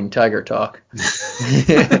exciting Tiger talk.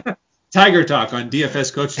 Tiger talk on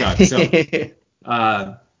DFS Coach Talk. So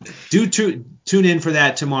do tune in for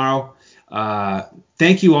that tomorrow.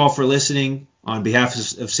 Thank you all for listening. On behalf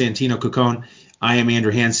of Santino Cocone, I am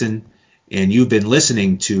Andrew Hansen, and you've been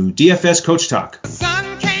listening to DFS Coach Talk.